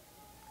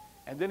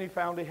 And then he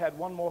found he had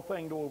one more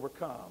thing to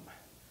overcome.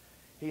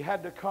 He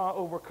had to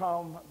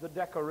overcome the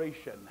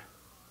decoration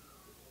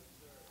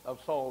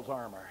of Saul's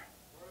armor.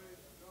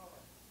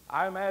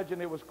 I imagine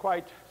it was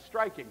quite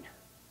striking.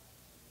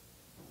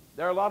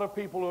 There are a lot of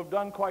people who have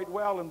done quite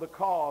well in the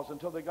cause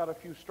until they got a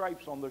few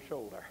stripes on their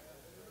shoulder.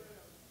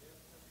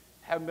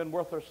 Haven't been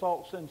worth their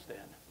salt since then.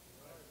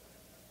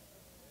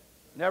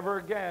 Never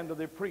again do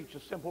they preach a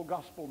simple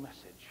gospel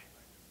message.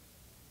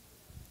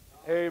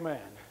 Amen.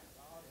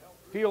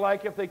 Feel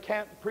like if they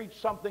can't preach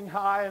something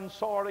high and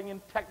soaring and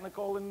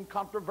technical and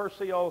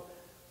controversial,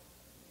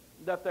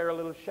 that they're a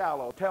little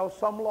shallow. Tell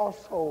some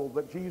lost soul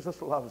that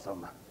Jesus loves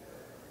them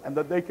and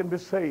that they can be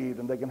saved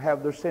and they can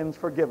have their sins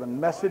forgiven.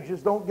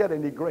 Messages don't get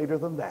any greater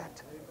than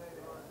that.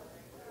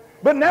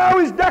 But now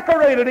he's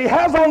decorated. He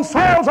has on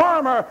Saul's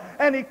armor,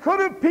 and he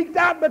could have peeked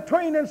out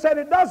between and said,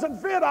 it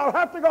doesn't fit, I'll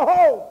have to go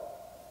home.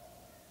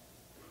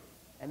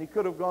 And he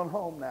could have gone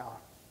home now.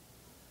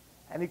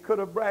 And he could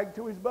have bragged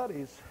to his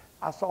buddies,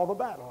 I saw the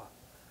battle.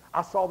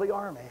 I saw the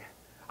army.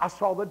 I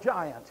saw the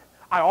giant.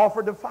 I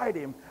offered to fight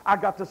him. I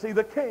got to see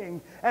the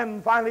king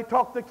and finally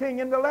talked the king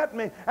into letting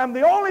me. And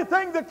the only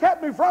thing that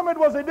kept me from it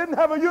was he didn't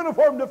have a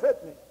uniform to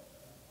fit me.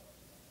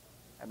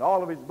 And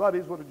all of his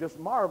buddies would have just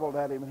marveled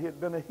at him, and he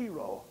had been a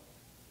hero.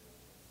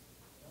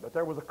 But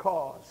there was a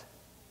cause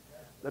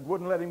that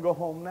wouldn't let him go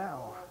home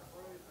now.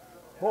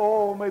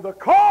 Oh, may the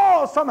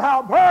cause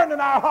somehow burn in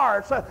our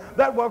hearts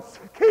that will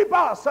keep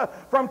us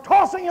from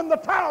tossing in the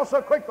towel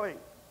so quickly.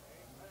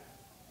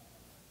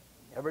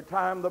 Every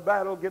time the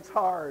battle gets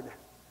hard,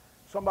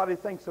 somebody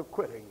thinks of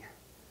quitting.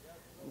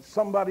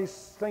 Somebody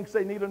thinks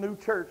they need a new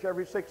church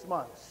every 6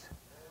 months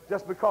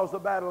just because the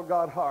battle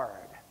got hard.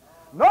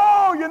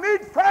 No, you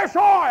need fresh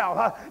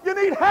oil. You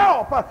need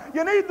help.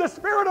 You need the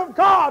Spirit of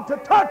God to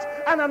touch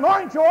and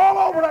anoint you all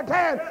over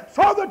again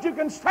so that you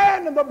can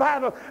stand in the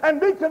battle and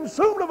be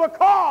consumed of a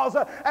cause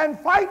and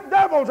fight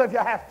devils if you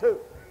have to.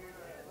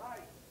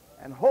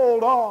 And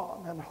hold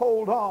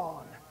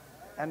on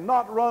and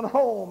not run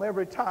home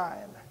every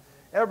time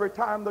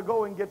the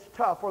going gets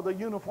tough or the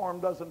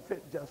uniform doesn't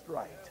fit just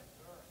right.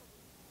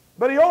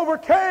 But he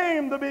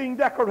overcame the being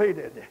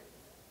decorated,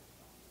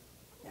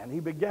 and he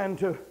began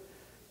to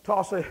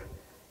toss a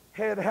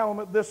head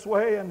helmet this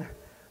way and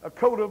a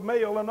coat of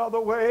mail another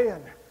way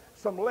and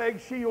some leg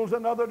shields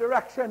another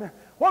direction.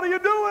 What are you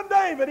doing,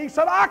 David? He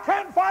said, I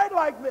can't fight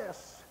like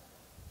this.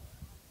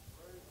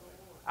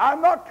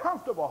 I'm not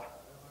comfortable.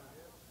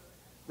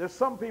 There's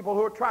some people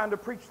who are trying to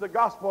preach the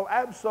gospel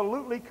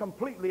absolutely,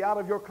 completely out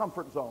of your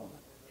comfort zone.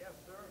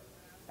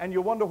 And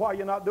you wonder why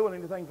you're not doing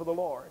anything for the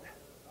Lord.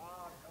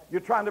 You're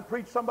trying to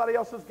preach somebody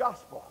else's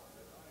gospel.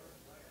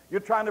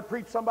 You're trying to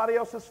preach somebody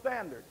else's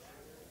standards.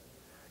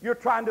 You're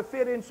trying to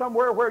fit in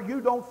somewhere where you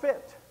don't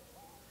fit.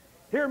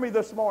 Hear me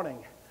this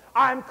morning.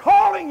 I'm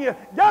calling you,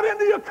 get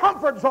into your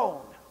comfort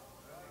zone.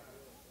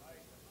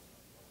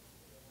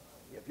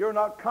 If you're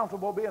not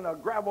comfortable being a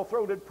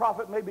gravel-throated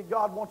prophet, maybe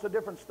God wants a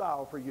different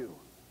style for you.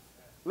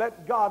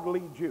 Let God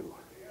lead you.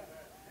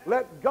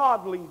 Let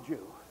God lead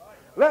you.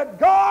 Let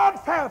God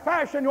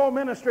fashion your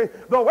ministry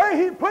the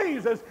way He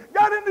pleases.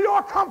 Get into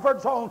your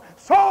comfort zone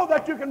so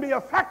that you can be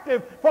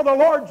effective for the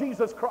Lord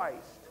Jesus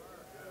Christ.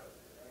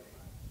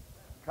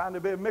 Trying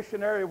to be a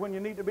missionary when you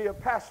need to be a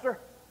pastor,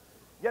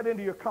 get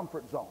into your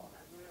comfort zone.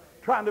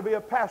 Trying to be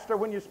a pastor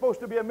when you're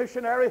supposed to be a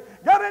missionary,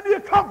 get into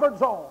your comfort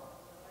zone.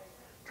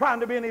 Trying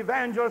to be an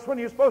evangelist when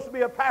you're supposed to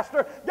be a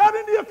pastor, get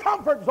into your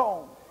comfort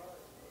zone.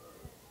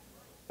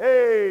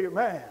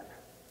 Amen.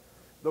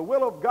 The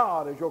will of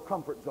God is your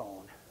comfort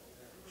zone.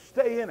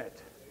 Stay in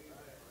it.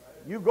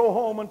 You go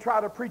home and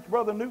try to preach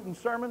Brother Newton's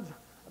sermons,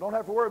 I don't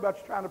have to worry about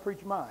you trying to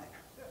preach mine.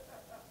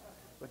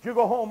 But you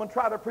go home and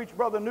try to preach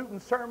Brother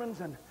Newton's sermons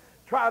and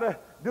try to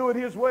do it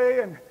his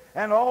way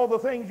and all the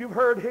things you've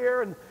heard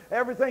here and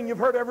everything you've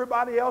heard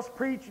everybody else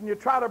preach, and you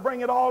try to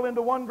bring it all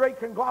into one great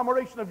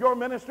conglomeration of your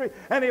ministry,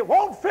 and it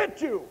won't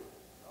fit you.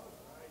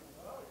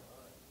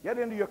 Get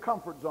into your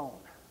comfort zone.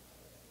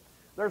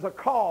 There's a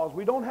cause.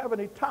 We don't have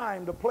any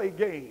time to play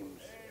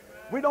games.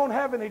 We don't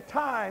have any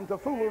time to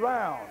fool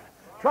around.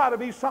 try to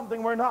be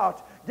something we're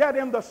not. Get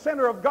in the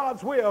center of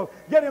God's will.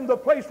 Get in the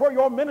place where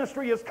your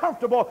ministry is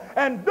comfortable,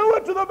 and do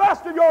it to the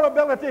best of your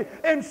ability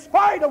in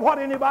spite of what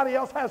anybody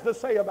else has to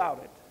say about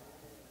it.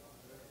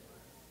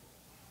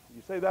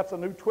 You say that's a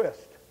new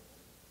twist.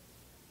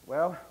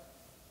 Well,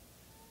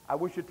 I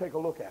wish you'd take a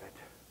look at it.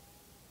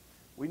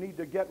 We need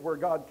to get where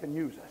God can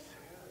use us.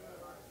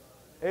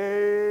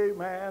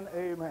 Amen,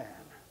 amen.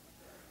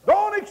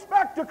 Don't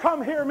expect to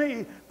come hear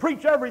me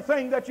preach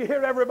everything that you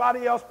hear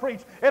everybody else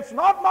preach. It's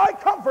not my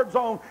comfort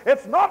zone.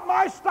 It's not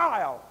my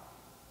style.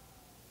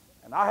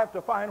 And I have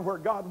to find where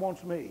God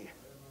wants me.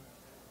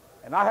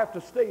 And I have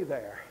to stay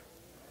there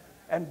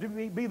and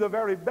be the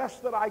very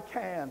best that I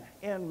can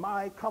in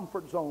my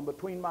comfort zone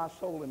between my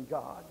soul and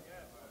God.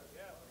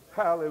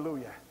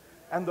 Hallelujah.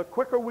 And the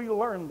quicker we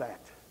learn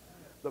that,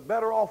 the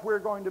better off we're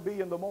going to be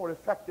and the more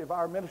effective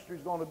our ministry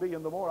is going to be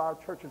and the more our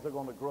churches are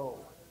going to grow.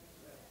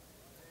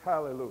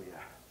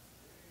 Hallelujah.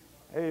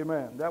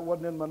 Amen. That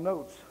wasn't in my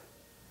notes,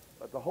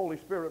 but the Holy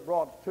Spirit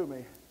brought it to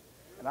me,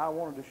 and I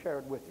wanted to share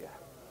it with you.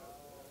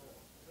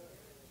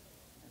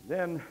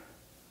 And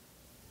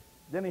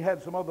then he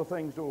had some other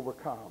things to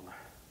overcome.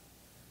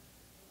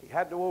 He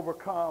had to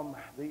overcome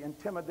the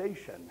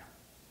intimidation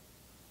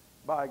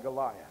by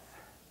Goliath.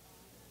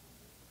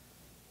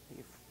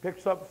 He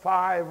picks up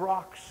 5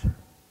 rocks,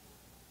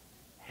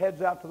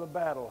 heads out to the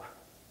battle.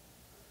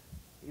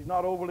 He's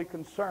not overly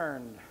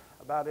concerned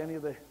about any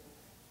of the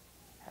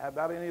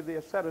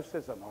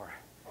asceticism or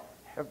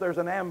if there's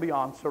an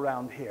ambiance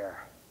around here.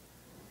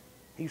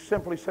 He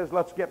simply says,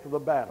 let's get to the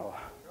battle.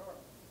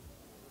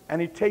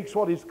 And he takes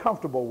what he's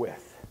comfortable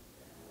with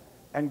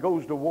and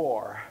goes to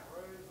war.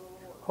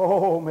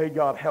 Oh, may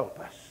God help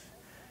us.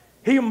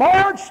 He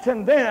marched,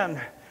 and then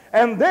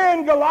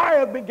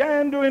Goliath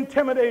began to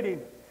intimidate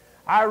him.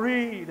 I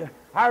read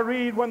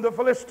when the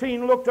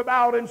Philistine looked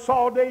about and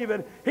saw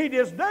David, he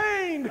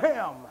disdained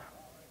him,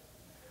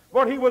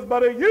 for he was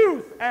but a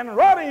youth and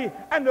ruddy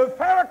and of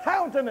fair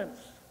countenance.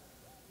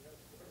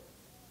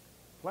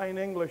 Plain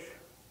English,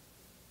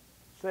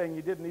 saying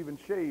you didn't even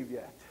shave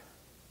yet.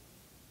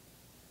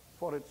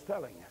 That's what it's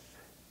telling us.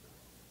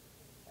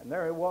 And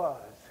there he was.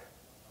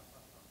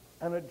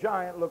 And a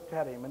giant looked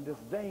at him and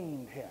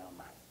disdained him.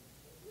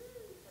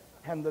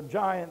 And the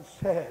giant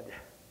said,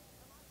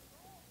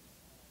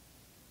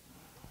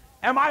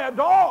 am I a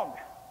dog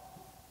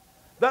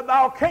that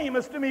thou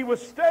camest to me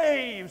with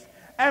staves?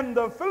 And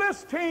the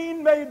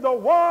Philistine made the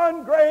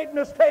one great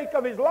mistake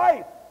of his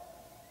life.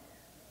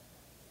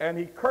 And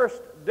he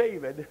cursed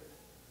David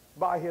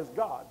by his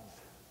gods.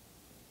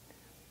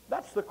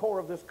 That's the core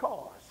of this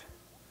cause.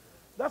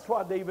 That's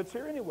why David's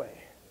here anyway.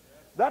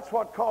 That's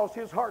what caused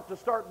his heart to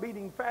start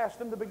beating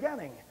fast in the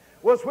beginning,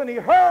 was when he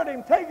heard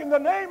him taking the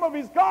name of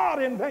his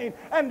God in vain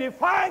and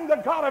defying the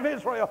God of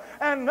Israel.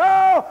 And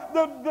now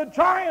the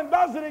giant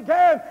does it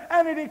again,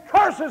 and he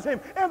curses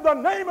him in the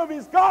name of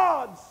his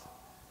gods.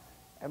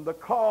 And the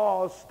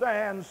cause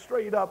stands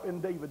straight up in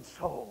David's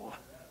soul.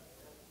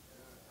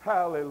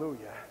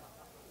 Hallelujah.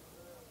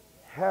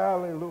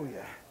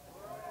 Hallelujah.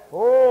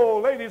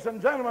 Oh, ladies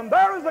and gentlemen,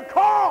 there is a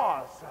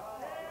cause.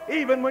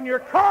 Even when you're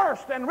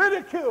cursed and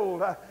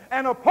ridiculed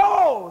and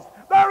opposed,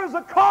 there is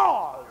a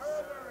cause.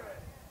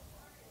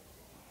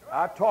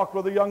 I talked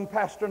with a young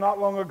pastor not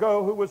long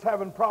ago who was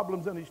having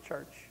problems in his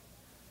church.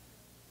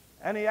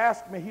 And he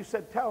asked me, he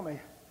said, tell me,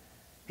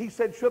 he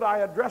said, should I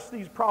address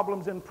these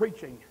problems in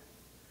preaching?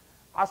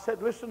 I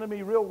said, listen to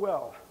me real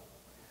well.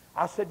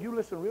 I said, you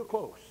listen real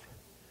close.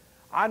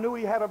 I knew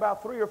he had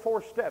about 3 or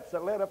 4 steps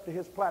that led up to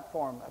his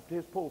platform, up to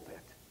his pulpit.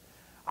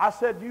 I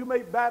said, you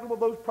may battle with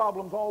those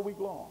problems all week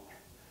long.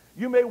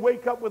 You may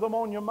wake up with them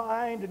on your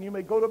mind, and you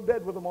may go to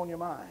bed with them on your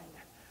mind.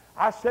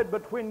 I said,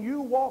 but when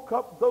you walk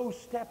up those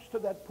steps to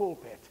that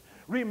pulpit,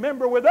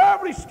 remember, with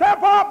every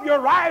step up,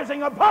 you're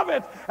rising above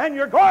it, and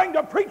you're going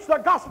to preach the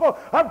gospel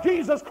of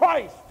Jesus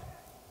Christ.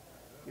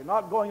 You're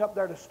not going up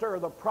there to stir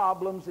the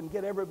problems and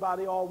get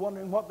everybody all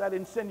wondering what that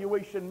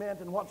insinuation meant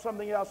and what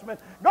something else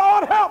meant.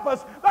 God help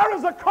us. There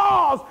is a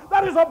cause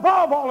that is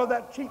above all of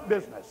that cheap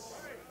business.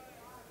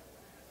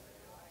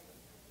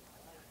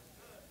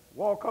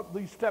 Walk up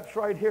these steps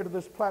right here to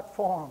this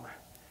platform.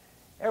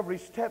 Every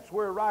step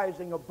we're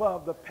rising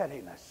above the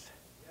pettiness.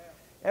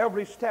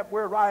 Every step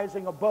we're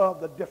rising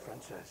above the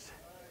differences.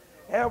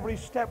 Every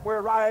step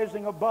we're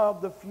rising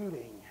above the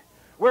feuding.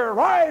 We're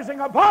rising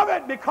above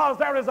it because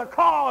there is a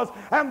cause,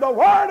 and the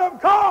Word of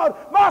God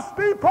must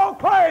be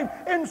proclaimed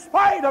in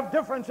spite of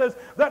differences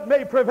that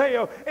may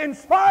prevail, in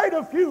spite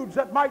of feuds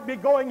that might be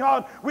going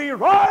on. We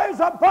rise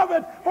above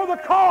it for the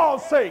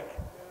cause sake.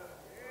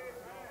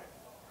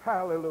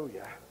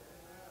 Hallelujah.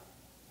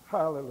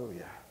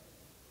 Hallelujah.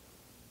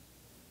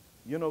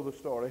 You know the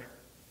story.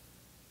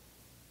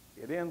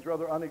 It ends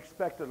rather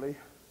unexpectedly.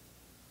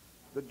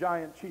 The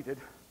giant cheated.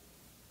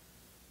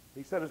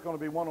 He said it's going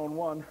to be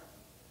one-on-one.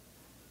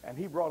 And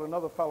he brought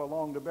another fellow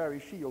along to bear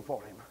his shield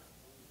for him.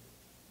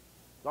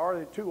 It's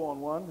already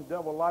 2-on-1. The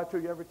devil will lie to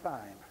you every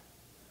time.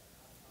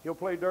 He'll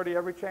play dirty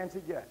every chance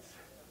he gets.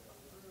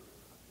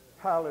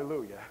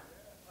 Hallelujah.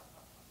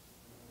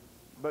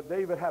 But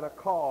David had a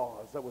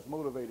cause that was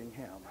motivating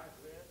him.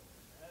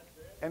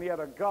 And he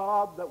had a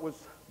God that was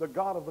the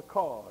God of the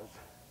cause.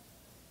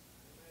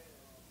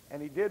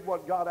 And he did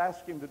what God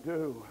asked him to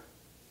do.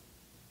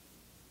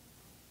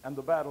 And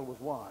the battle was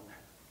won.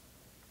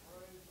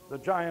 The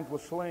giant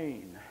was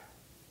slain.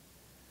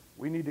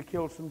 We need to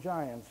kill some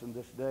giants in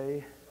this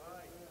day.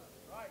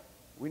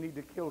 We need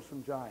to kill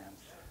some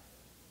giants.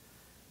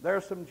 There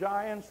are some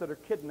giants that are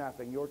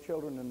kidnapping your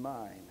children and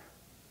mine.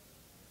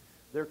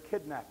 They're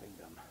kidnapping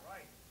them.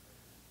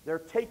 They're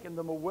taking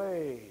them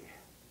away.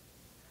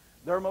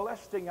 They're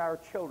molesting our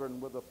children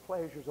with the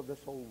pleasures of this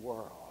old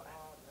world.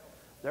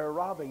 They're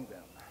robbing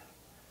them.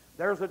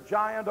 There's a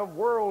giant of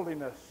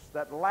worldliness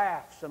that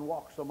laughs and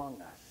walks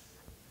among us.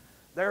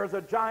 There's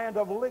a giant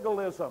of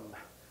legalism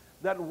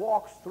that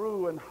walks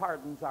through and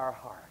hardens our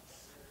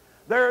hearts.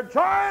 There are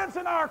giants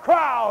in our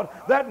crowd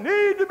that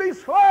need to be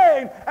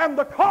slain, and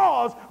the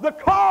cause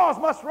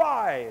must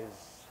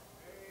rise.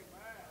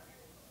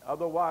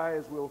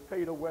 Otherwise, we'll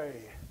fade away.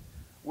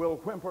 We'll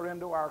whimper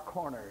into our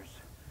corners.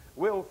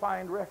 We'll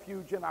find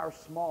refuge in our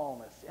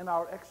smallness, in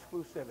our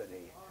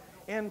exclusivity,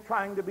 in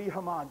trying to be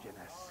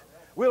homogeneous.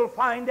 We'll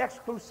find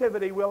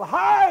exclusivity. We'll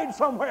hide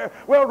somewhere.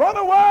 We'll run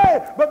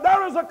away. But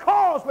there is a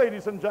cause,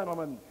 ladies and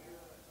gentlemen.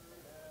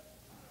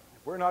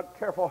 If we're not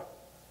careful,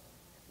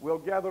 we'll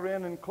gather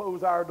in and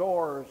close our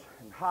doors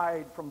and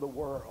hide from the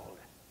world.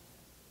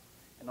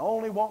 And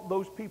only want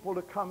those people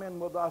to come in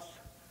with us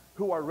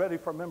who are ready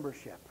for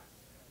membership.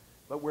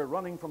 But we're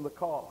running from the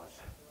cause.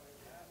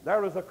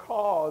 There is a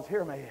cause,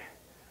 hear me.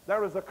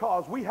 There is a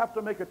cause. We have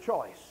to make a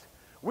choice.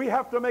 We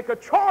have to make a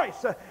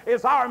choice.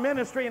 Is our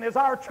ministry and is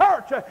our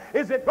church,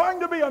 is it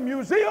going to be a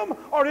museum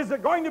or is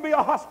it going to be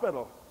a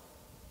hospital?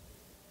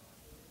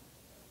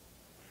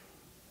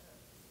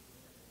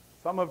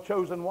 Some have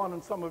chosen one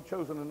and some have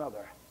chosen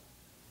another.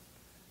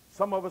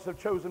 Some of us have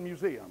chosen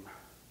museum.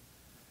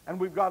 And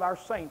we've got our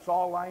saints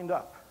all lined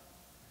up.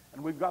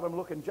 And we've got them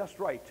looking just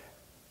right.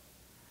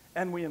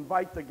 And we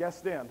invite the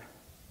guest in.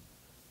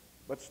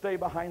 But stay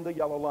behind the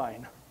yellow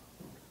line.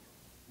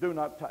 Do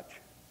not touch.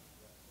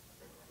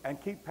 And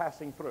keep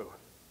passing through.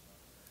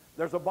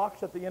 There's a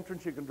box at the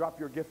entrance you can drop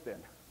your gift in.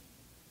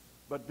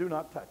 But do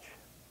not touch.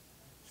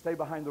 Stay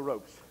behind the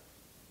ropes.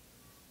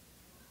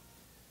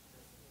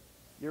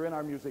 You're in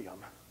our museum.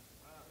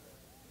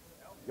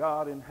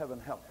 God in heaven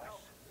help us.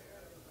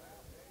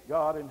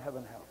 God in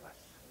heaven help us.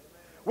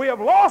 We have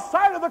lost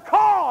sight of the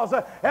cause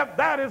if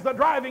that is the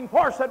driving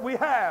force that we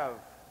have.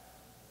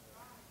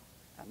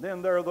 And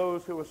then there are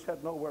those who have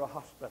said, no, we're a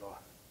hospital.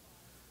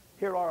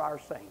 Here are our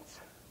saints.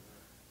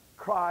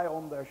 Cry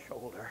on their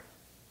shoulder.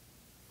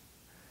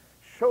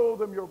 Show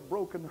them your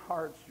broken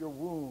hearts, your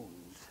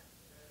wounds.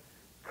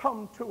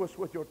 Come to us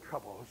with your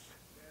troubles,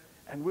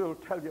 and we'll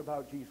tell you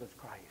about Jesus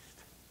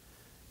Christ.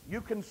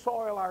 You can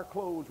soil our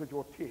clothes with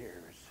your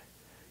tears.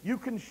 You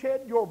can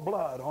shed your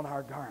blood on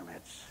our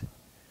garments.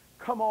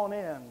 Come on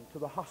in to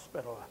the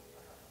hospital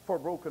for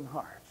broken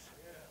hearts.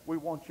 We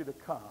want you to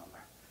come.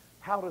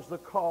 How does the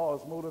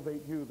cause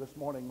motivate you this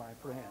morning, my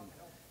friend?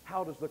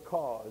 How does the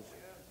cause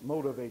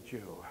motivate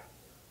you?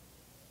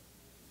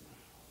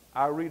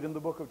 I read in the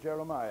book of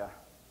Jeremiah,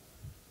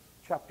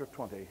 chapter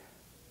 20.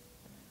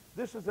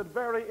 This is a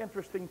very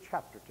interesting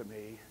chapter to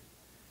me.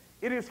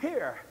 It is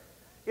here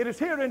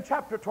in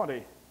chapter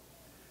 20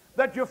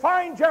 that you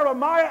find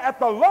Jeremiah at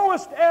the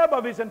lowest ebb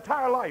of his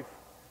entire life.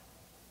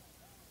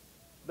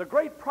 The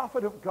great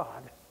prophet of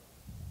God.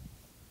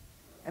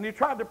 And he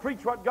tried to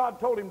preach what God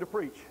told him to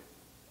preach.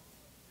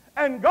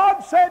 And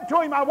God said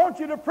to him, I want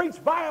you to preach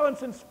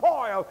violence and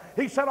spoil.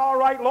 He said, all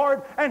right,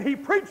 Lord. And he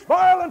preached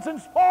violence and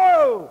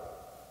spoil.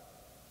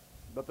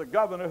 But the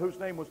governor, whose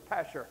name was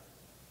Pasher,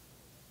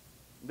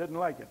 didn't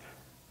like it.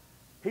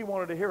 He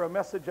wanted to hear a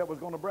message that was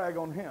going to brag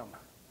on him.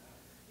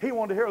 He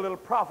wanted to hear a little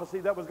prophecy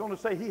that was going to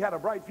say he had a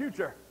bright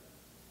future.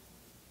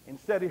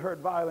 Instead, he heard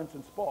violence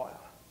and spoil.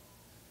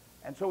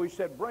 And so he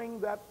said, bring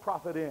that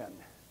prophet in.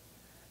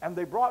 And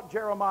they brought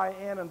Jeremiah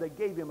in and they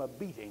gave him a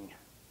beating.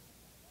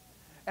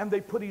 And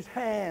they put his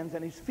hands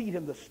and his feet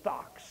in the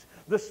stocks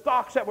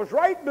that was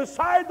right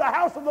beside the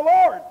house of the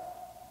Lord,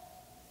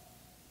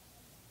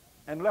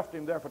 and left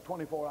him there for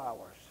 24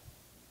 hours.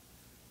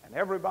 And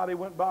everybody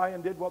went by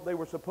and did what they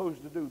were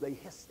supposed to do. They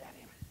hissed at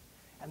him,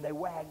 and they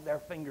wagged their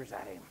fingers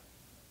at him,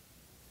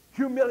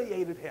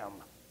 humiliated him.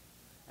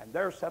 And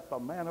there sat the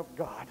man of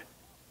God.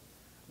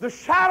 The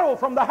shadow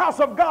from the house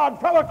of God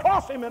fell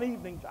across him in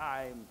evening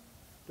time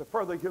to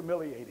further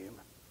humiliate him.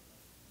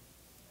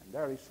 And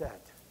there he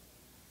sat.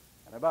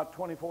 And about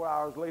 24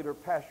 hours later,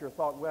 Pastor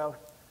thought, well,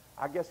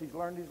 I guess he's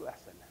learned his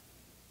lesson.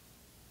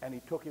 And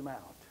he took him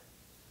out.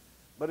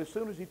 But as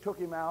soon as he took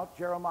him out,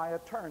 Jeremiah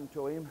turned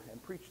to him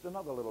and preached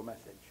another little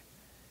message.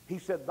 He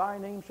said, thy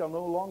name shall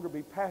no longer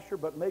be Pastor,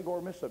 but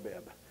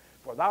Magor-Missabib.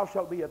 For thou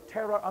shalt be a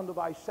terror unto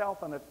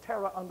thyself and a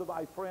terror unto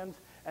thy friends.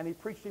 And he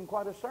preached him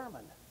quite a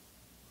sermon.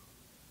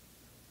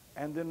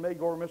 And then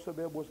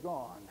Magor-Missabib was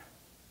gone.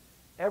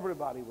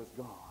 Everybody was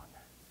gone.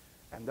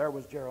 And there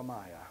was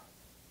Jeremiah.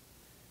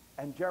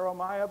 And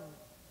Jeremiah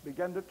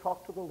began to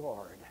talk to the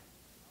Lord.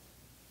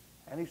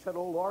 And he said,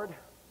 "O Lord,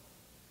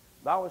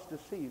 thou hast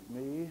deceived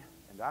me,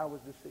 and I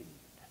was deceived.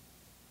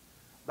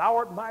 Thou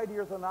art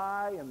mightier than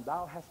I, and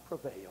thou hast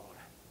prevailed.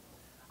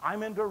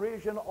 I'm in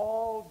derision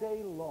all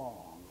day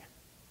long.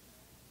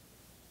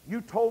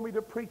 You told me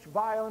to preach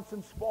violence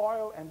and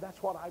spoil, and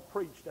that's what I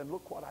preached, and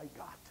look what I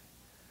got.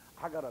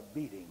 I got a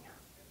beating.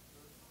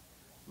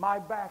 My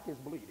back is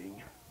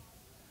bleeding.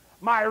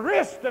 My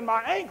wrist and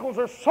my ankles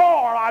are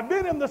sore. I've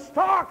been in the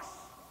stocks,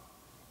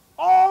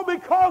 all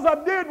because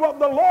I did what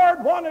the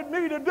Lord wanted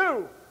me to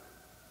do."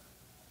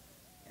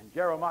 And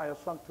Jeremiah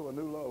sunk to a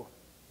new low.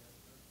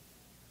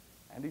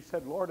 And he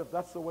said, "Lord, if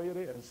that's the way it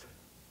is,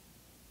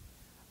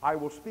 I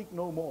will speak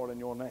no more in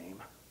your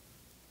name.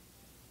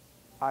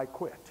 I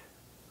quit.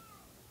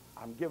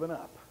 I'm giving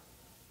up.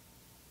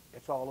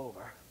 It's all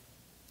over.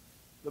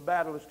 The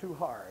battle is too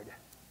hard.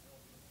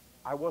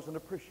 I wasn't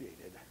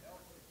appreciated.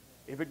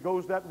 If it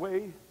goes that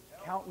way,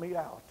 count me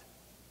out."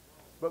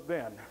 But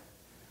then,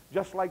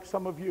 just like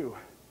some of you,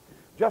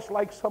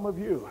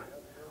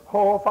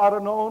 oh, if I'd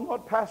have known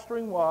what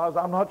pastoring was,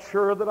 I'm not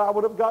sure that I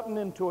would have gotten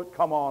into it.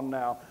 Come on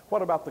now.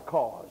 What about the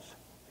cause?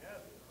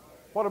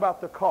 What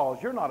about the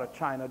cause? You're not a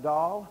China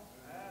doll.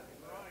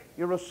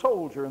 You're a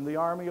soldier in the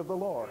army of the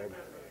Lord.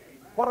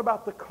 What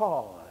about the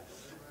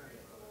cause?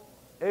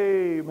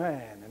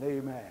 Amen and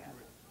amen.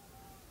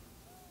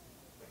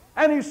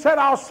 And he said,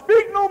 "I'll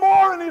speak no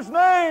more in his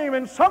name."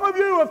 And some of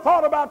you have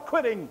thought about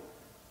quitting,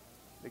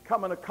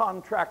 becoming a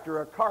contractor,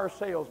 a car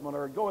salesman,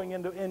 or going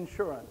into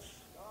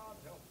insurance,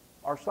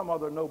 or some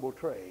other noble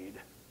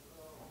trade.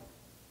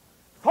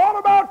 Thought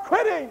about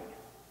quitting.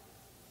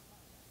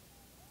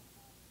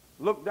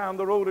 Look down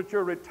the road at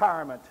your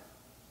retirement.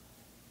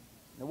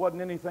 There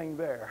wasn't anything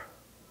there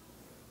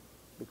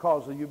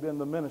because you've been in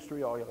the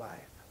ministry all your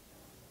life.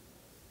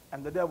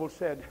 And the devil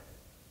said,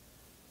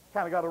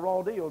 "Kind of got a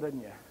raw deal,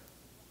 didn't you?"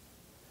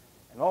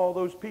 And all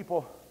those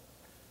people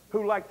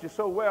who liked you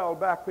so well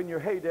back in your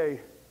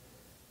heyday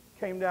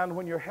came down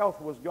when your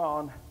health was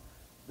gone.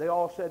 They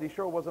all said, "He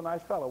sure was a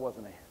nice fellow,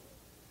 wasn't he?"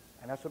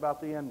 And that's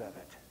about the end of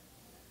it.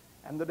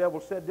 And the devil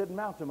said, "Didn't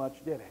amount to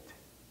much, did it?"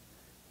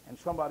 And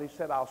somebody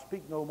said, "I'll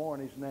speak no more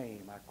in his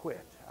name. I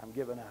quit. I'm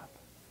giving up."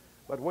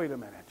 But wait a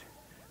minute.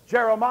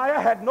 Jeremiah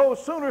had no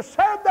sooner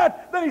said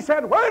that than he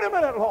said, "Wait a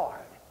minute, Lord."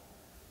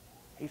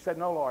 He said,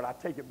 "No, Lord, I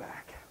take it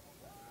back."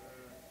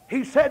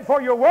 He said,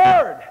 "For your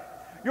word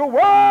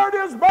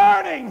is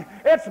burning.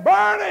 It's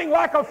burning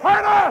like a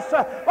furnace,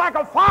 like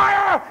a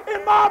fire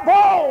in my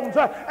bones.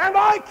 And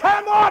I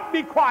cannot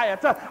be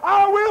quiet.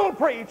 I will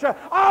preach.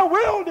 I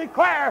will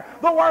declare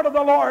the word of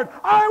the Lord.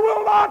 I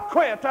will not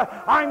quit.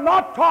 I'm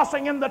not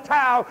tossing in the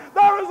towel.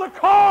 There is a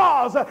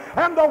cause,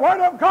 and the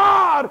word of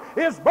God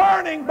is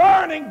burning,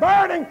 burning,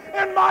 burning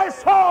in my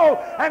soul.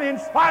 And in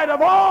spite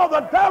of all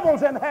the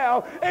devils in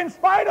hell, in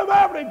spite of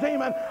every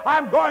demon,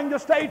 I'm going to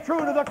stay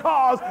true to the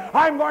cause.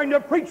 I'm going to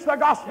preach the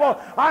gospel.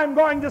 I'm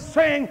going to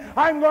sing.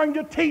 I'm going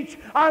to teach.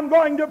 I'm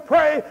going to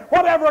pray.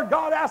 Whatever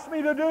God asks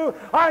me to do,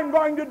 I'm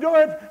going to do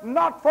it,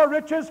 not for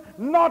riches,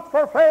 not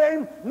for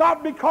fame,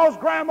 not because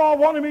Grandma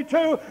wanted me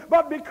to,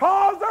 but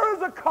because there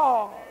is a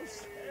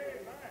cause.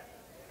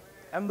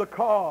 And the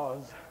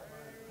cause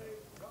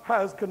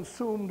has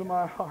consumed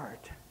my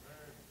heart.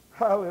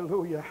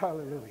 Hallelujah,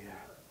 hallelujah.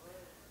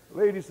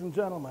 Ladies and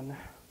gentlemen,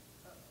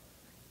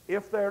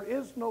 if there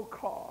is no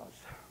cause,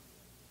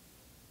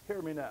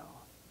 hear me now.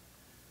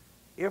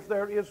 If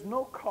there is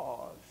no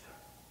cause,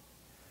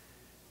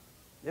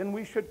 then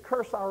we should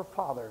curse our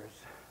fathers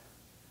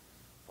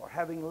for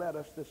having led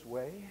us this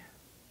way.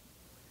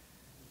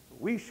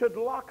 We should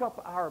lock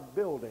up our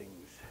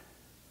buildings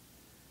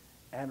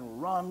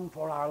and run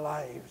for our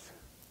lives.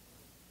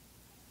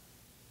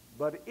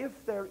 But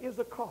if there is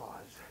a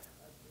cause,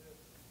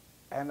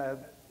 and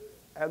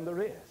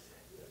there is,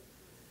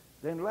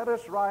 then let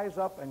us rise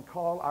up and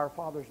call our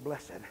fathers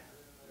blessed.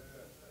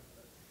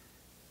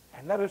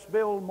 And let us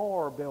build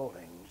more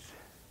buildings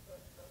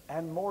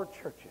and more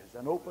churches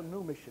and open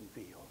new mission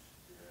fields.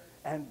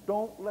 And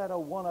don't let a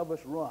one of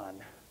us run.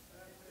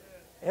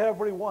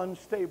 Everyone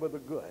stay with the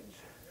goods.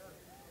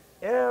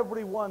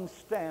 Everyone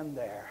stand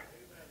there.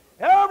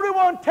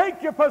 Everyone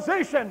take your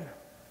position,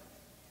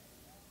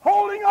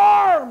 holding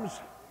arms.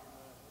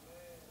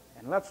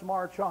 And let's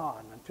march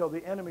on until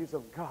the enemies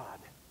of God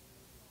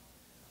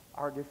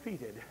are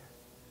defeated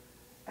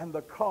and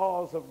the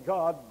cause of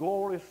God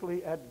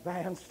gloriously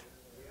advanced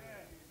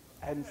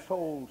and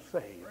souls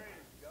saved.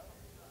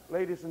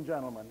 Ladies and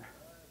gentlemen,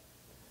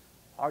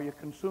 are you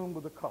consumed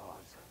with the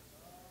cause?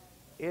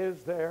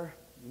 Is there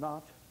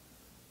not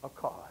a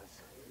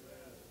cause?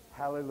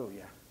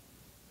 Hallelujah.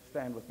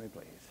 Stand with me,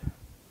 please.